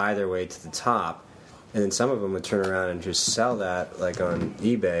just buy their way to the top. And then some of them would turn around and just sell that, like on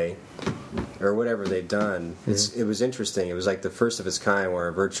eBay or whatever they've done. It was interesting. It was like the first of its kind where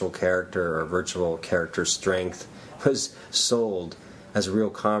a virtual character or virtual character strength was sold as real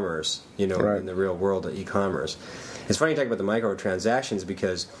commerce, right. in the real world of e-commerce. It's funny to talk about the microtransactions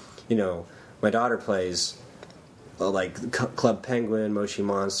because, my daughter plays like Club Penguin, Moshi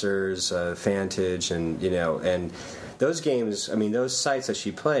Monsters, Fantage, and those games, I mean, those sites that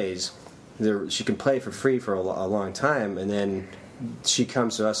she plays, she can play for free for a long time, and then she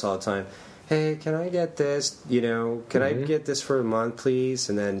comes to us all the time, hey, can I get this? Can I get this for a month, please?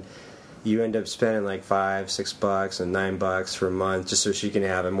 And then you end up spending like $5, $6, and $9 for a month just so she can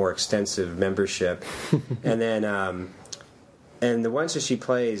have a more extensive membership. And then, and the ones that she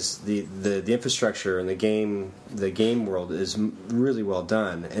plays, the infrastructure and the game world is really well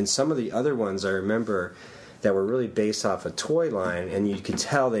done. And some of the other ones I remember that were really based off a toy line, and you could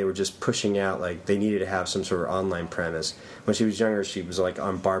tell they were just pushing out, like they needed to have some sort of online premise. When she was younger, she was like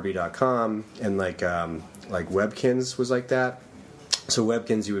on Barbie.com, and like Webkins was like that. So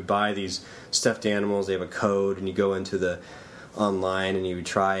Webkins, you would buy these stuffed animals, they have a code, and you go into the online and you would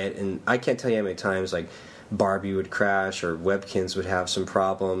try it. And I can't tell you how many times like Barbie would crash or Webkins would have some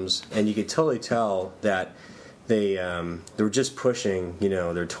problems, and you could totally tell that they were just pushing,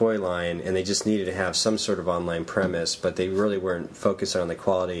 their toy line, and they just needed to have some sort of online premise, but they really weren't focused on the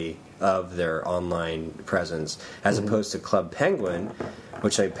quality of their online presence, as opposed to Club Penguin,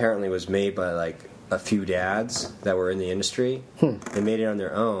 which apparently was made by like a few dads that were in the industry. They made it on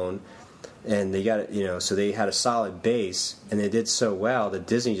their own, and they got it, so they had a solid base, and they did so well that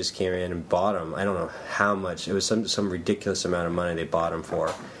Disney just came in and bought them. I don't know how much. It was some ridiculous amount of money they bought them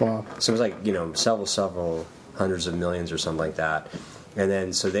for. Wow. So it was like, several hundreds of millions or something like that. And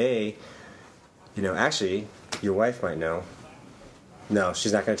then so they, actually, your wife might know. No,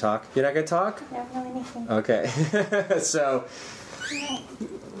 she's not going to talk? You're not going to talk? I don't know anything. Okay. So.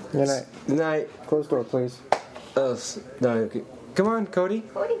 Good night. Good night. Close door, please. No, okay. Come on, Cody.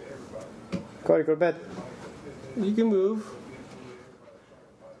 Cody. Cody, go to bed. You can move.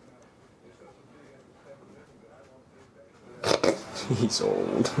 He's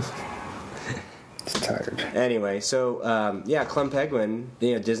old. He's tired. Anyway, so Club Penguin,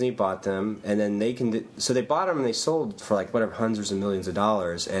 Disney bought them, and then so they bought them and they sold for like whatever hundreds of millions of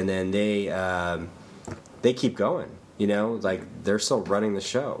dollars, and then they keep going. Like they're still running the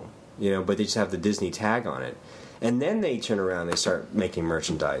show. But they just have the Disney tag on it, and then they turn around and they start making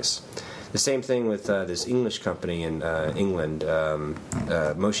merchandise. The same thing with this English company in England,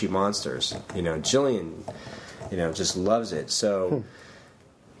 Moshi Monsters. Jillian, just loves it. So,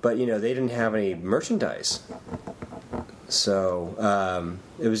 but they didn't have any merchandise. So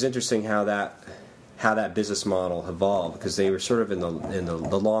it was interesting how that business model evolved, because they were sort of in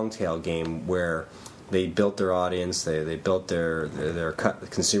the long tail game where they built their audience, they built their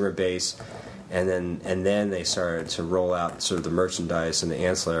consumer base. And then they started to roll out sort of the merchandise and the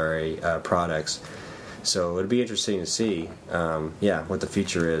ancillary products. So it'd be interesting to see, what the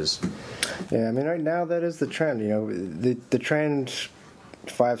future is. Yeah, I mean, right now that is the trend. The trend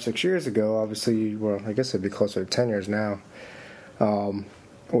 5-6 years ago, obviously, well, I guess it'd be closer to 10 years now.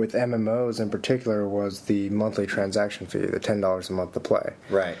 With MMOs in particular, was the monthly transaction fee, the $10 a month to play.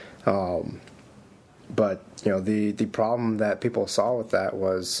 Right. But the problem that people saw with that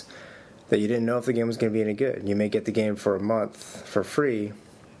was that you didn't know if the game was going to be any good. You may get the game for a month for free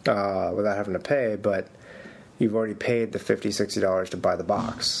without having to pay, but you've already paid the $50, $60 to buy the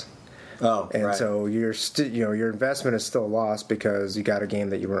box. Oh, and right. so your investment is still lost because you got a game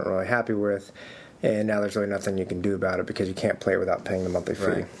that you weren't really happy with, and now there's really nothing you can do about it because you can't play it without paying the monthly fee.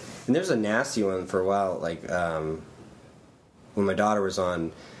 Right. And there's a nasty one for a while, like when my daughter was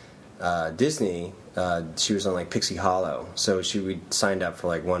on Disney, she was on like Pixie Hollow, so we signed up for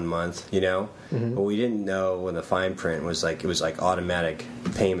like 1 month, Mm-hmm. but we didn't know when the fine print was like, it was like automatic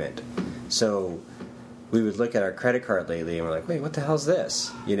payment. So we would look at our credit card lately and we're like, wait, what the hell's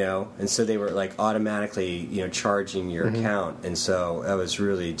this? And so they were like automatically, charging your Mm-hmm. account. And so that was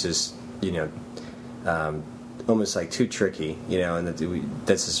really just, almost like too tricky, and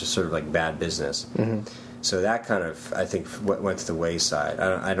that's just sort of like bad business. Mm-hmm. So that kind of, I think, went to the wayside.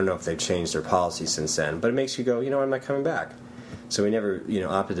 I don't know if they've changed their policy since then, but it makes you go, I'm not coming back. So we never,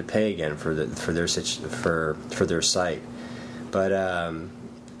 opted to pay again for their site. But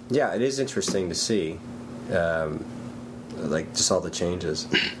yeah, it is interesting to see, like just all the changes.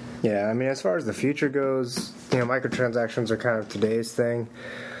 Yeah, I mean, as far as the future goes, microtransactions are kind of today's thing.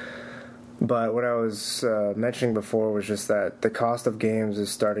 But what I was mentioning before was just that the cost of games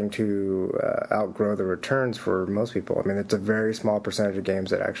is starting to outgrow the returns for most people. I mean, it's a very small percentage of games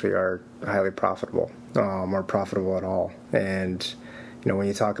that actually are highly profitable, or profitable at all. And, when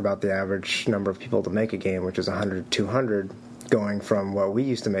you talk about the average number of people to make a game, which is 100, 200, going from what we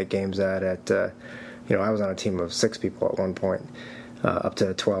used to make games at I was on a team of 6 people at one point, up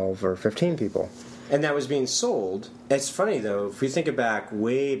to 12 or 15 people. And that was being sold. It's funny though, if we think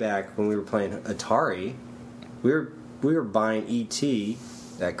way back when we were playing Atari, we were buying E.T.,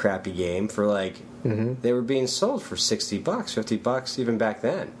 that crappy game, for like, they were being sold for $60, $50 even back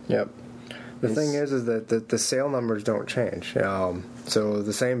then. Yep. The thing is that the sale numbers don't change. So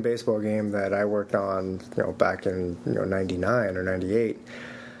the same baseball game that I worked on, back in 99 or 98,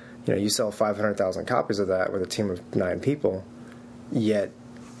 you sell 500,000 copies of that with a team of 9 people, yet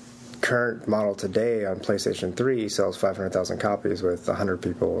current model today on PlayStation 3 sells 500,000 copies with 100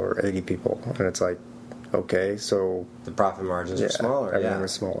 people or 80 people, and it's like, okay, so the profit margins are smaller. Everything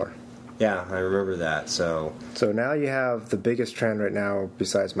is smaller. Yeah, I remember that. So now you have the biggest trend right now,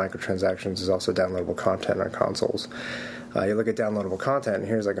 besides microtransactions, is also downloadable content on consoles. You look at downloadable content, and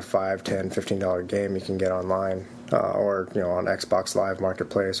here's like a $5, $10, $15 game you can get online, or on Xbox Live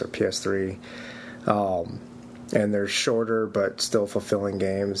Marketplace or PS3. And they're shorter but still fulfilling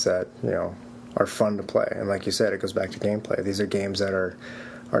games that are fun to play. And like you said, it goes back to gameplay. These are games that are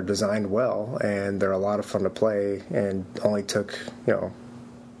designed well, and they're a lot of fun to play, and only took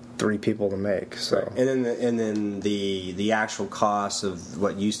 3 people to make. So right. And then the actual cost of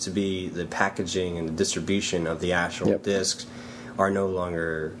what used to be the packaging and the distribution of the actual discs are no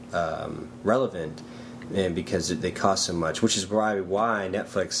longer relevant. And because they cost so much, which is why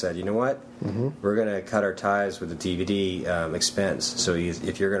Netflix said, you know what, we're going to cut our ties with the DVD expense. So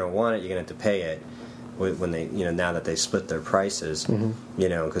if you're going to want it, you're going to have to pay it when they, now that they split their prices.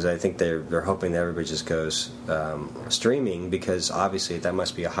 Because I think they're hoping that everybody just goes streaming, because obviously that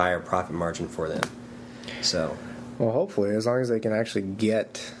must be a higher profit margin for them. So, well, hopefully, as long as they can actually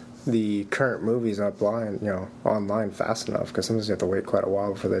get the current movies online fast enough, because sometimes you have to wait quite a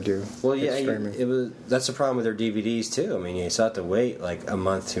while before they do. Well, yeah, that's the problem with their DVDs too. I mean, you still have to wait like a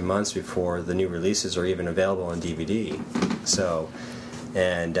month, 2 months before the new releases are even available on DVD. So,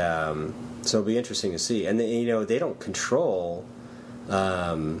 so it'll be interesting to see. And they don't control, sort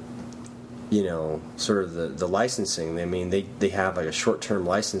of the licensing. I mean, they have like a short-term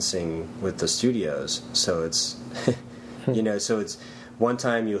licensing with the studios, so it's, so it's. One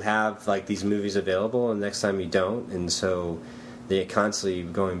time you have like these movies available, and the next time you don't, and so they're constantly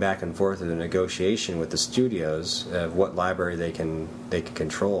going back and forth in a negotiation with the studios of what library they can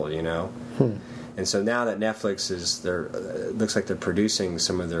control, And so now that Netflix looks like they're producing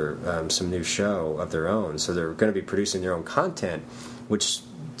some of their some new show of their own, so they're going to be producing their own content, which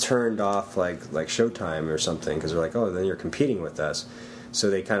turned off like Showtime or something, because they're like, oh, then you're competing with us. So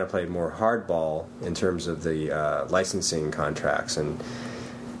they kind of played more hardball in terms of the licensing contracts, and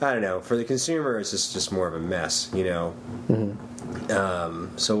I don't know. For the consumer, it's just more of a mess,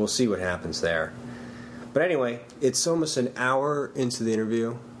 So we'll see what happens there. But anyway, it's almost an hour into the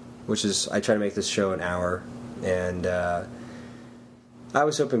interview, which is, I try to make this show an hour, and I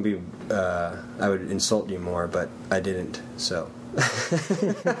was hoping I would insult you more, but I didn't. So.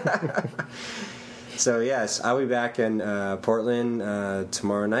 So yes, I'll be back in Portland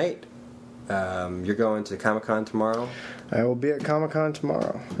tomorrow night. You're going to Comic-Con tomorrow? I will be at Comic-Con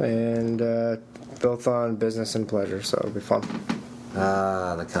tomorrow, and both on business and pleasure, so it'll be fun.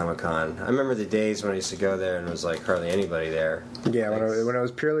 The Comic-Con. I remember the days when I used to go there and there was like hardly anybody there. Yeah, when it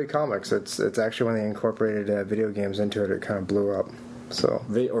was purely comics. It's actually when they incorporated video games into it, it kind of blew up. So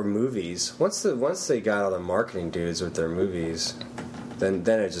or movies. Once they got all the marketing dudes with their movies, then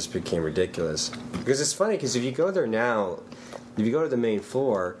it just became ridiculous. Because it's funny, because if you go there now, if you go to the main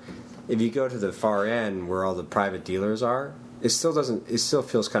floor, if you go to the far end where all the private dealers are, it still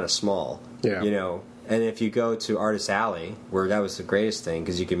feels kind of small. Yeah. You know. And if you go to Artist Alley, where that was the greatest thing,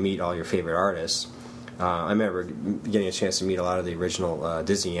 because you can meet all your favorite artists. I remember getting a chance to meet a lot of the original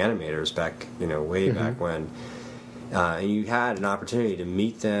Disney animators back, way back when. And you had an opportunity to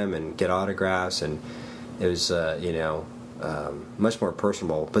meet them and get autographs, and it was, much more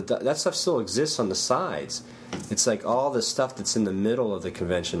personable. But that stuff still exists on the sides. It's like all the stuff that's in the middle of the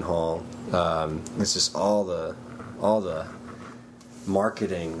convention hall. It's just all the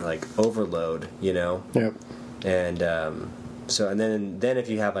marketing like overload, Yep. And so, and then if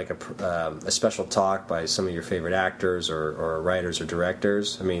you have like a special talk by some of your favorite actors or writers or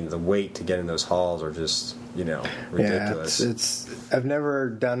directors, I mean, the wait to get in those halls are just ridiculous. Yeah, it's I've never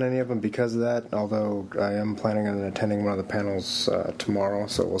done any of them because of that. Although I am planning on attending one of the panels tomorrow,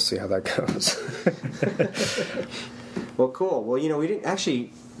 so we'll see how that goes. Well, cool. Well, we didn't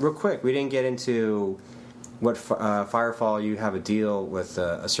actually, real quick, we didn't get into what FireFall. You have a deal with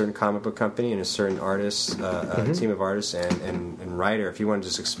a certain comic book company and a certain artist, a team of artists and writer. If you want to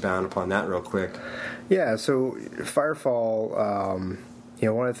just expound upon that real quick. Yeah, so FireFall,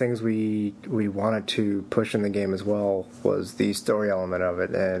 one of the things we wanted to push in the game as well was the story element of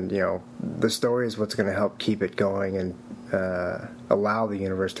it, and the story is what's going to help keep it going and allow the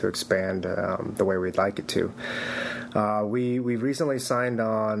universe to expand the way we'd like it to. We recently signed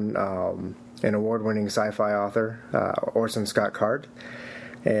on an award-winning sci-fi author, Orson Scott Card,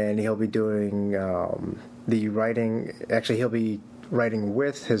 and he'll be doing the writing. Actually, he'll be writing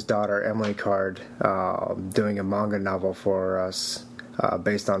with his daughter Emily Card, doing a manga novel for us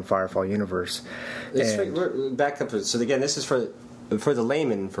based on FireFall universe. We're back up. So again, this is for the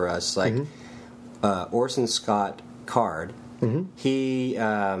layman for us, like Orson Scott Card. Mm-hmm. He,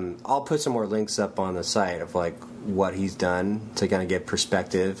 I'll put some more links up on the site of like what he's done to kind of get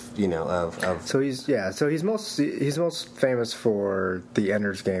perspective, of. So he's most famous for the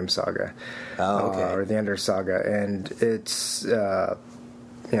Ender's Game saga, or the Ender saga, and it's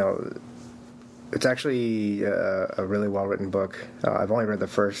it's actually a really well written book. I've only read the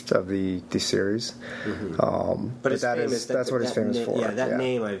first of the series, but it's famous. That's what it's famous for. Yeah, that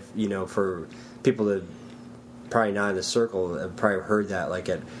name for people that probably not in the circle have probably heard that like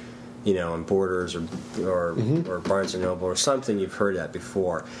at in Borders or Barnes and Noble or something. You've heard that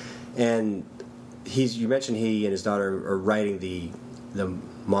before, and you mentioned he and his daughter are writing the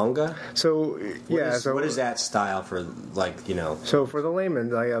manga. So what is that style for So for the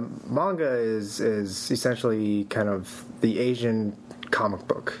layman, manga is essentially kind of the Asian comic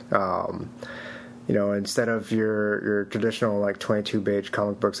book. Instead of your traditional like 22-page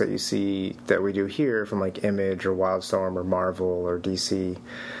comic books that you see that we do here from like Image or Wildstorm or Marvel or DC,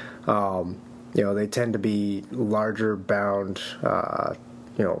 they tend to be larger bound,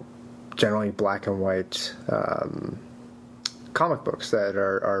 generally black and white comic books that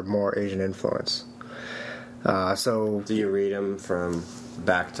are more Asian influence. So do you read them from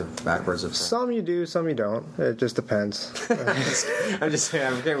backwards? Of some you do, some you don't. It just depends. I'm just saying.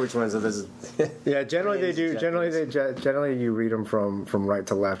 I forget which ones. So this is yeah, generally they do. Generally you read them from right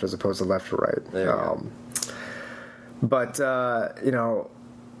to left as opposed to left to right. There you go. But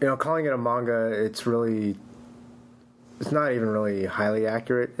calling it a manga, it's not even really highly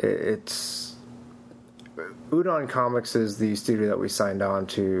accurate. It's Udon Comics is the studio that we signed on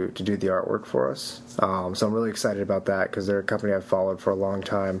to do the artwork for us. So I'm really excited about that because they're a company I've followed for a long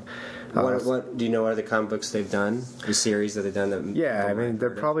time. What do you know? What are the comic books they've done? The series that they've done? They're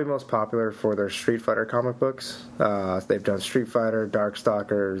probably most popular for their Street Fighter comic books. They've done Street Fighter,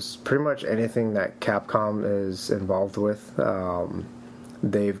 Darkstalkers, pretty much anything that Capcom is involved with.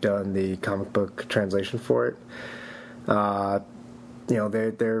 They've done the comic book translation for it.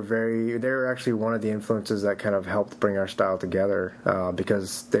 They're actually one of the influences that kind of helped bring our style together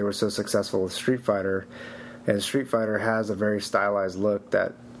because they were so successful with Street Fighter, and Street Fighter has a very stylized look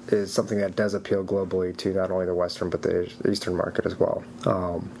that is something that does appeal globally to not only the Western but the Eastern market as well.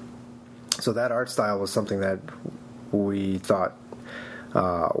 So that art style was something that we thought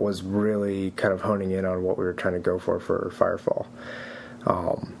was really kind of honing in on what we were trying to go for FireFall.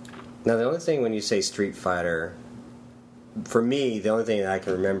 Now, the only thing when you say Street Fighter, for me, the only thing that I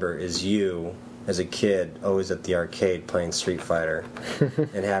can remember is you, as a kid, always at the arcade playing Street Fighter,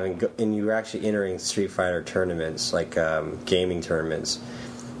 and you were actually entering Street Fighter tournaments, like gaming tournaments,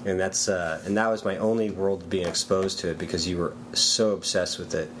 and that was my only world being exposed to it because you were so obsessed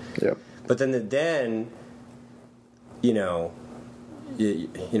with it. Yep. But then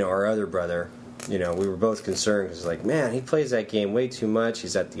our other brother, we were both concerned because, like, man, he plays that game way too much.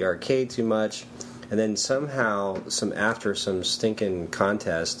 He's at the arcade too much. And then somehow, after some stinking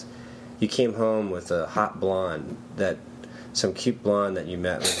contest, you came home with a hot blonde, some cute blonde that you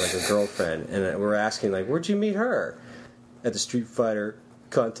met with, like, a girlfriend. And we're asking, like, where'd you meet her? At the Street Fighter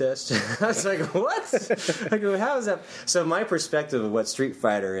contest. I was like, what? I go, how is that? So my perspective of what Street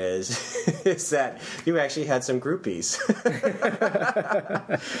Fighter is that you actually had some groupies.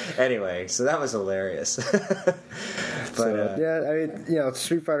 Anyway, so that was hilarious. But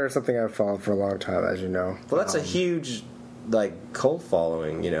Street Fighter is something I've followed for a long time, as you know. Well, that's a huge cult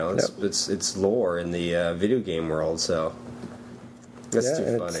following. It's lore in the video game world. So that's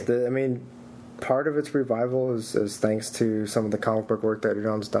too funny. Part of its revival is thanks to some of the comic book work that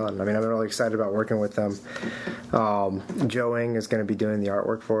Udon's done. I'm really excited about working with them. Joe Ing is going to be doing the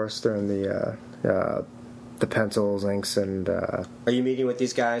artwork for us during the pencils, inks, and... Are you meeting with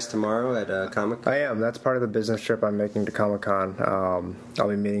these guys tomorrow at Comic-Con? I am. That's part of the business trip I'm making to Comic-Con. I'll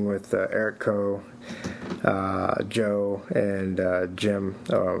be meeting with Eric Coe, Joe, and Jim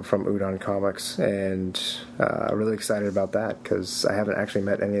from Udon Comics, and really excited about that because I haven't actually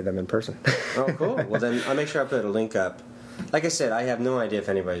met any of them in person. Oh, cool. Well, then I'll make sure I put a link up. Like I said, I have no idea if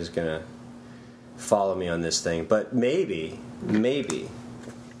anybody's going to follow me on this thing, but maybe,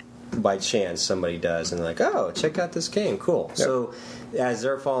 by chance, somebody does, and they're like, oh, check out this game. Cool. Yep. So as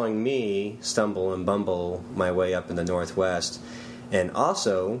they're following me stumble and bumble my way up in the Northwest, and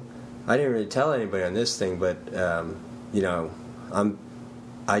also... I didn't really tell anybody on this thing, but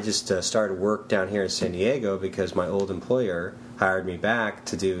I just started work down here in San Diego because my old employer hired me back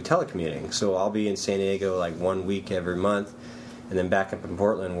to do telecommuting. So I'll be in San Diego 1 week every month, and then back up in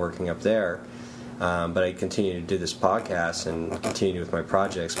Portland working up there. But I continue to do this podcast and continue with my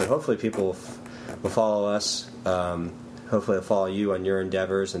projects. But hopefully people will follow us. Hopefully they'll follow you on your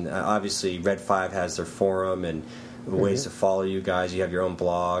endeavors. And obviously Red 5 has their forum and ways to follow you guys. You have your own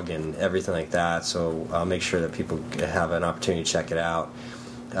blog and everything like that, so I'll make sure that people have an opportunity to check it out.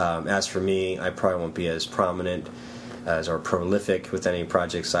 As for me, I probably won't be as prominent or prolific with any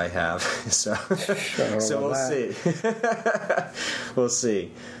projects I have, so we'll see. We'll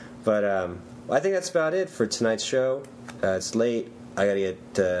see. But I think that's about it for tonight's show. It's late. I gotta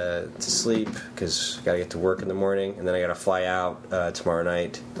get to sleep because I gotta get to work in the morning, and then I gotta fly out tomorrow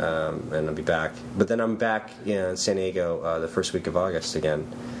night, and I'll be back. But then I'm back in San Diego the first week of August again.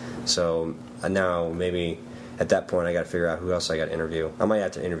 So now maybe at that point I gotta figure out who else I gotta interview. I might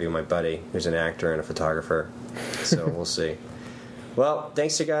have to interview my buddy, who's an actor and a photographer. So we'll see. Well,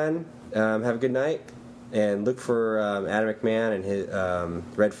 thanks again. Have a good night, and look for Adam McMahon and his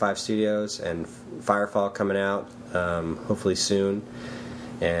Red 5 Studios and FireFall coming out. Hopefully soon,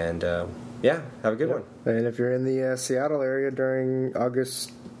 and have a good one. And if you're in the Seattle area during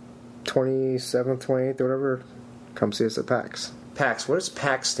August 27th, 28th, or whatever, come see us at PAX. PAX, what does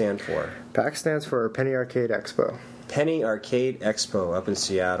PAX stand for? PAX stands for Penny Arcade Expo. Penny Arcade Expo up in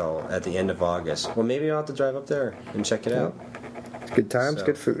Seattle at the end of August. Well, maybe I'll have to drive up there and check it out. Good times,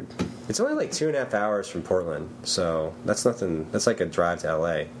 good food. It's only 2.5 hours from Portland, so that's nothing. That's like a drive to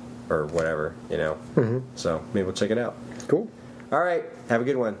LA. Or whatever, So maybe we'll check it out. Cool. All right. Have a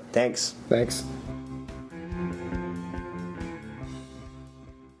good one. Thanks. Thanks.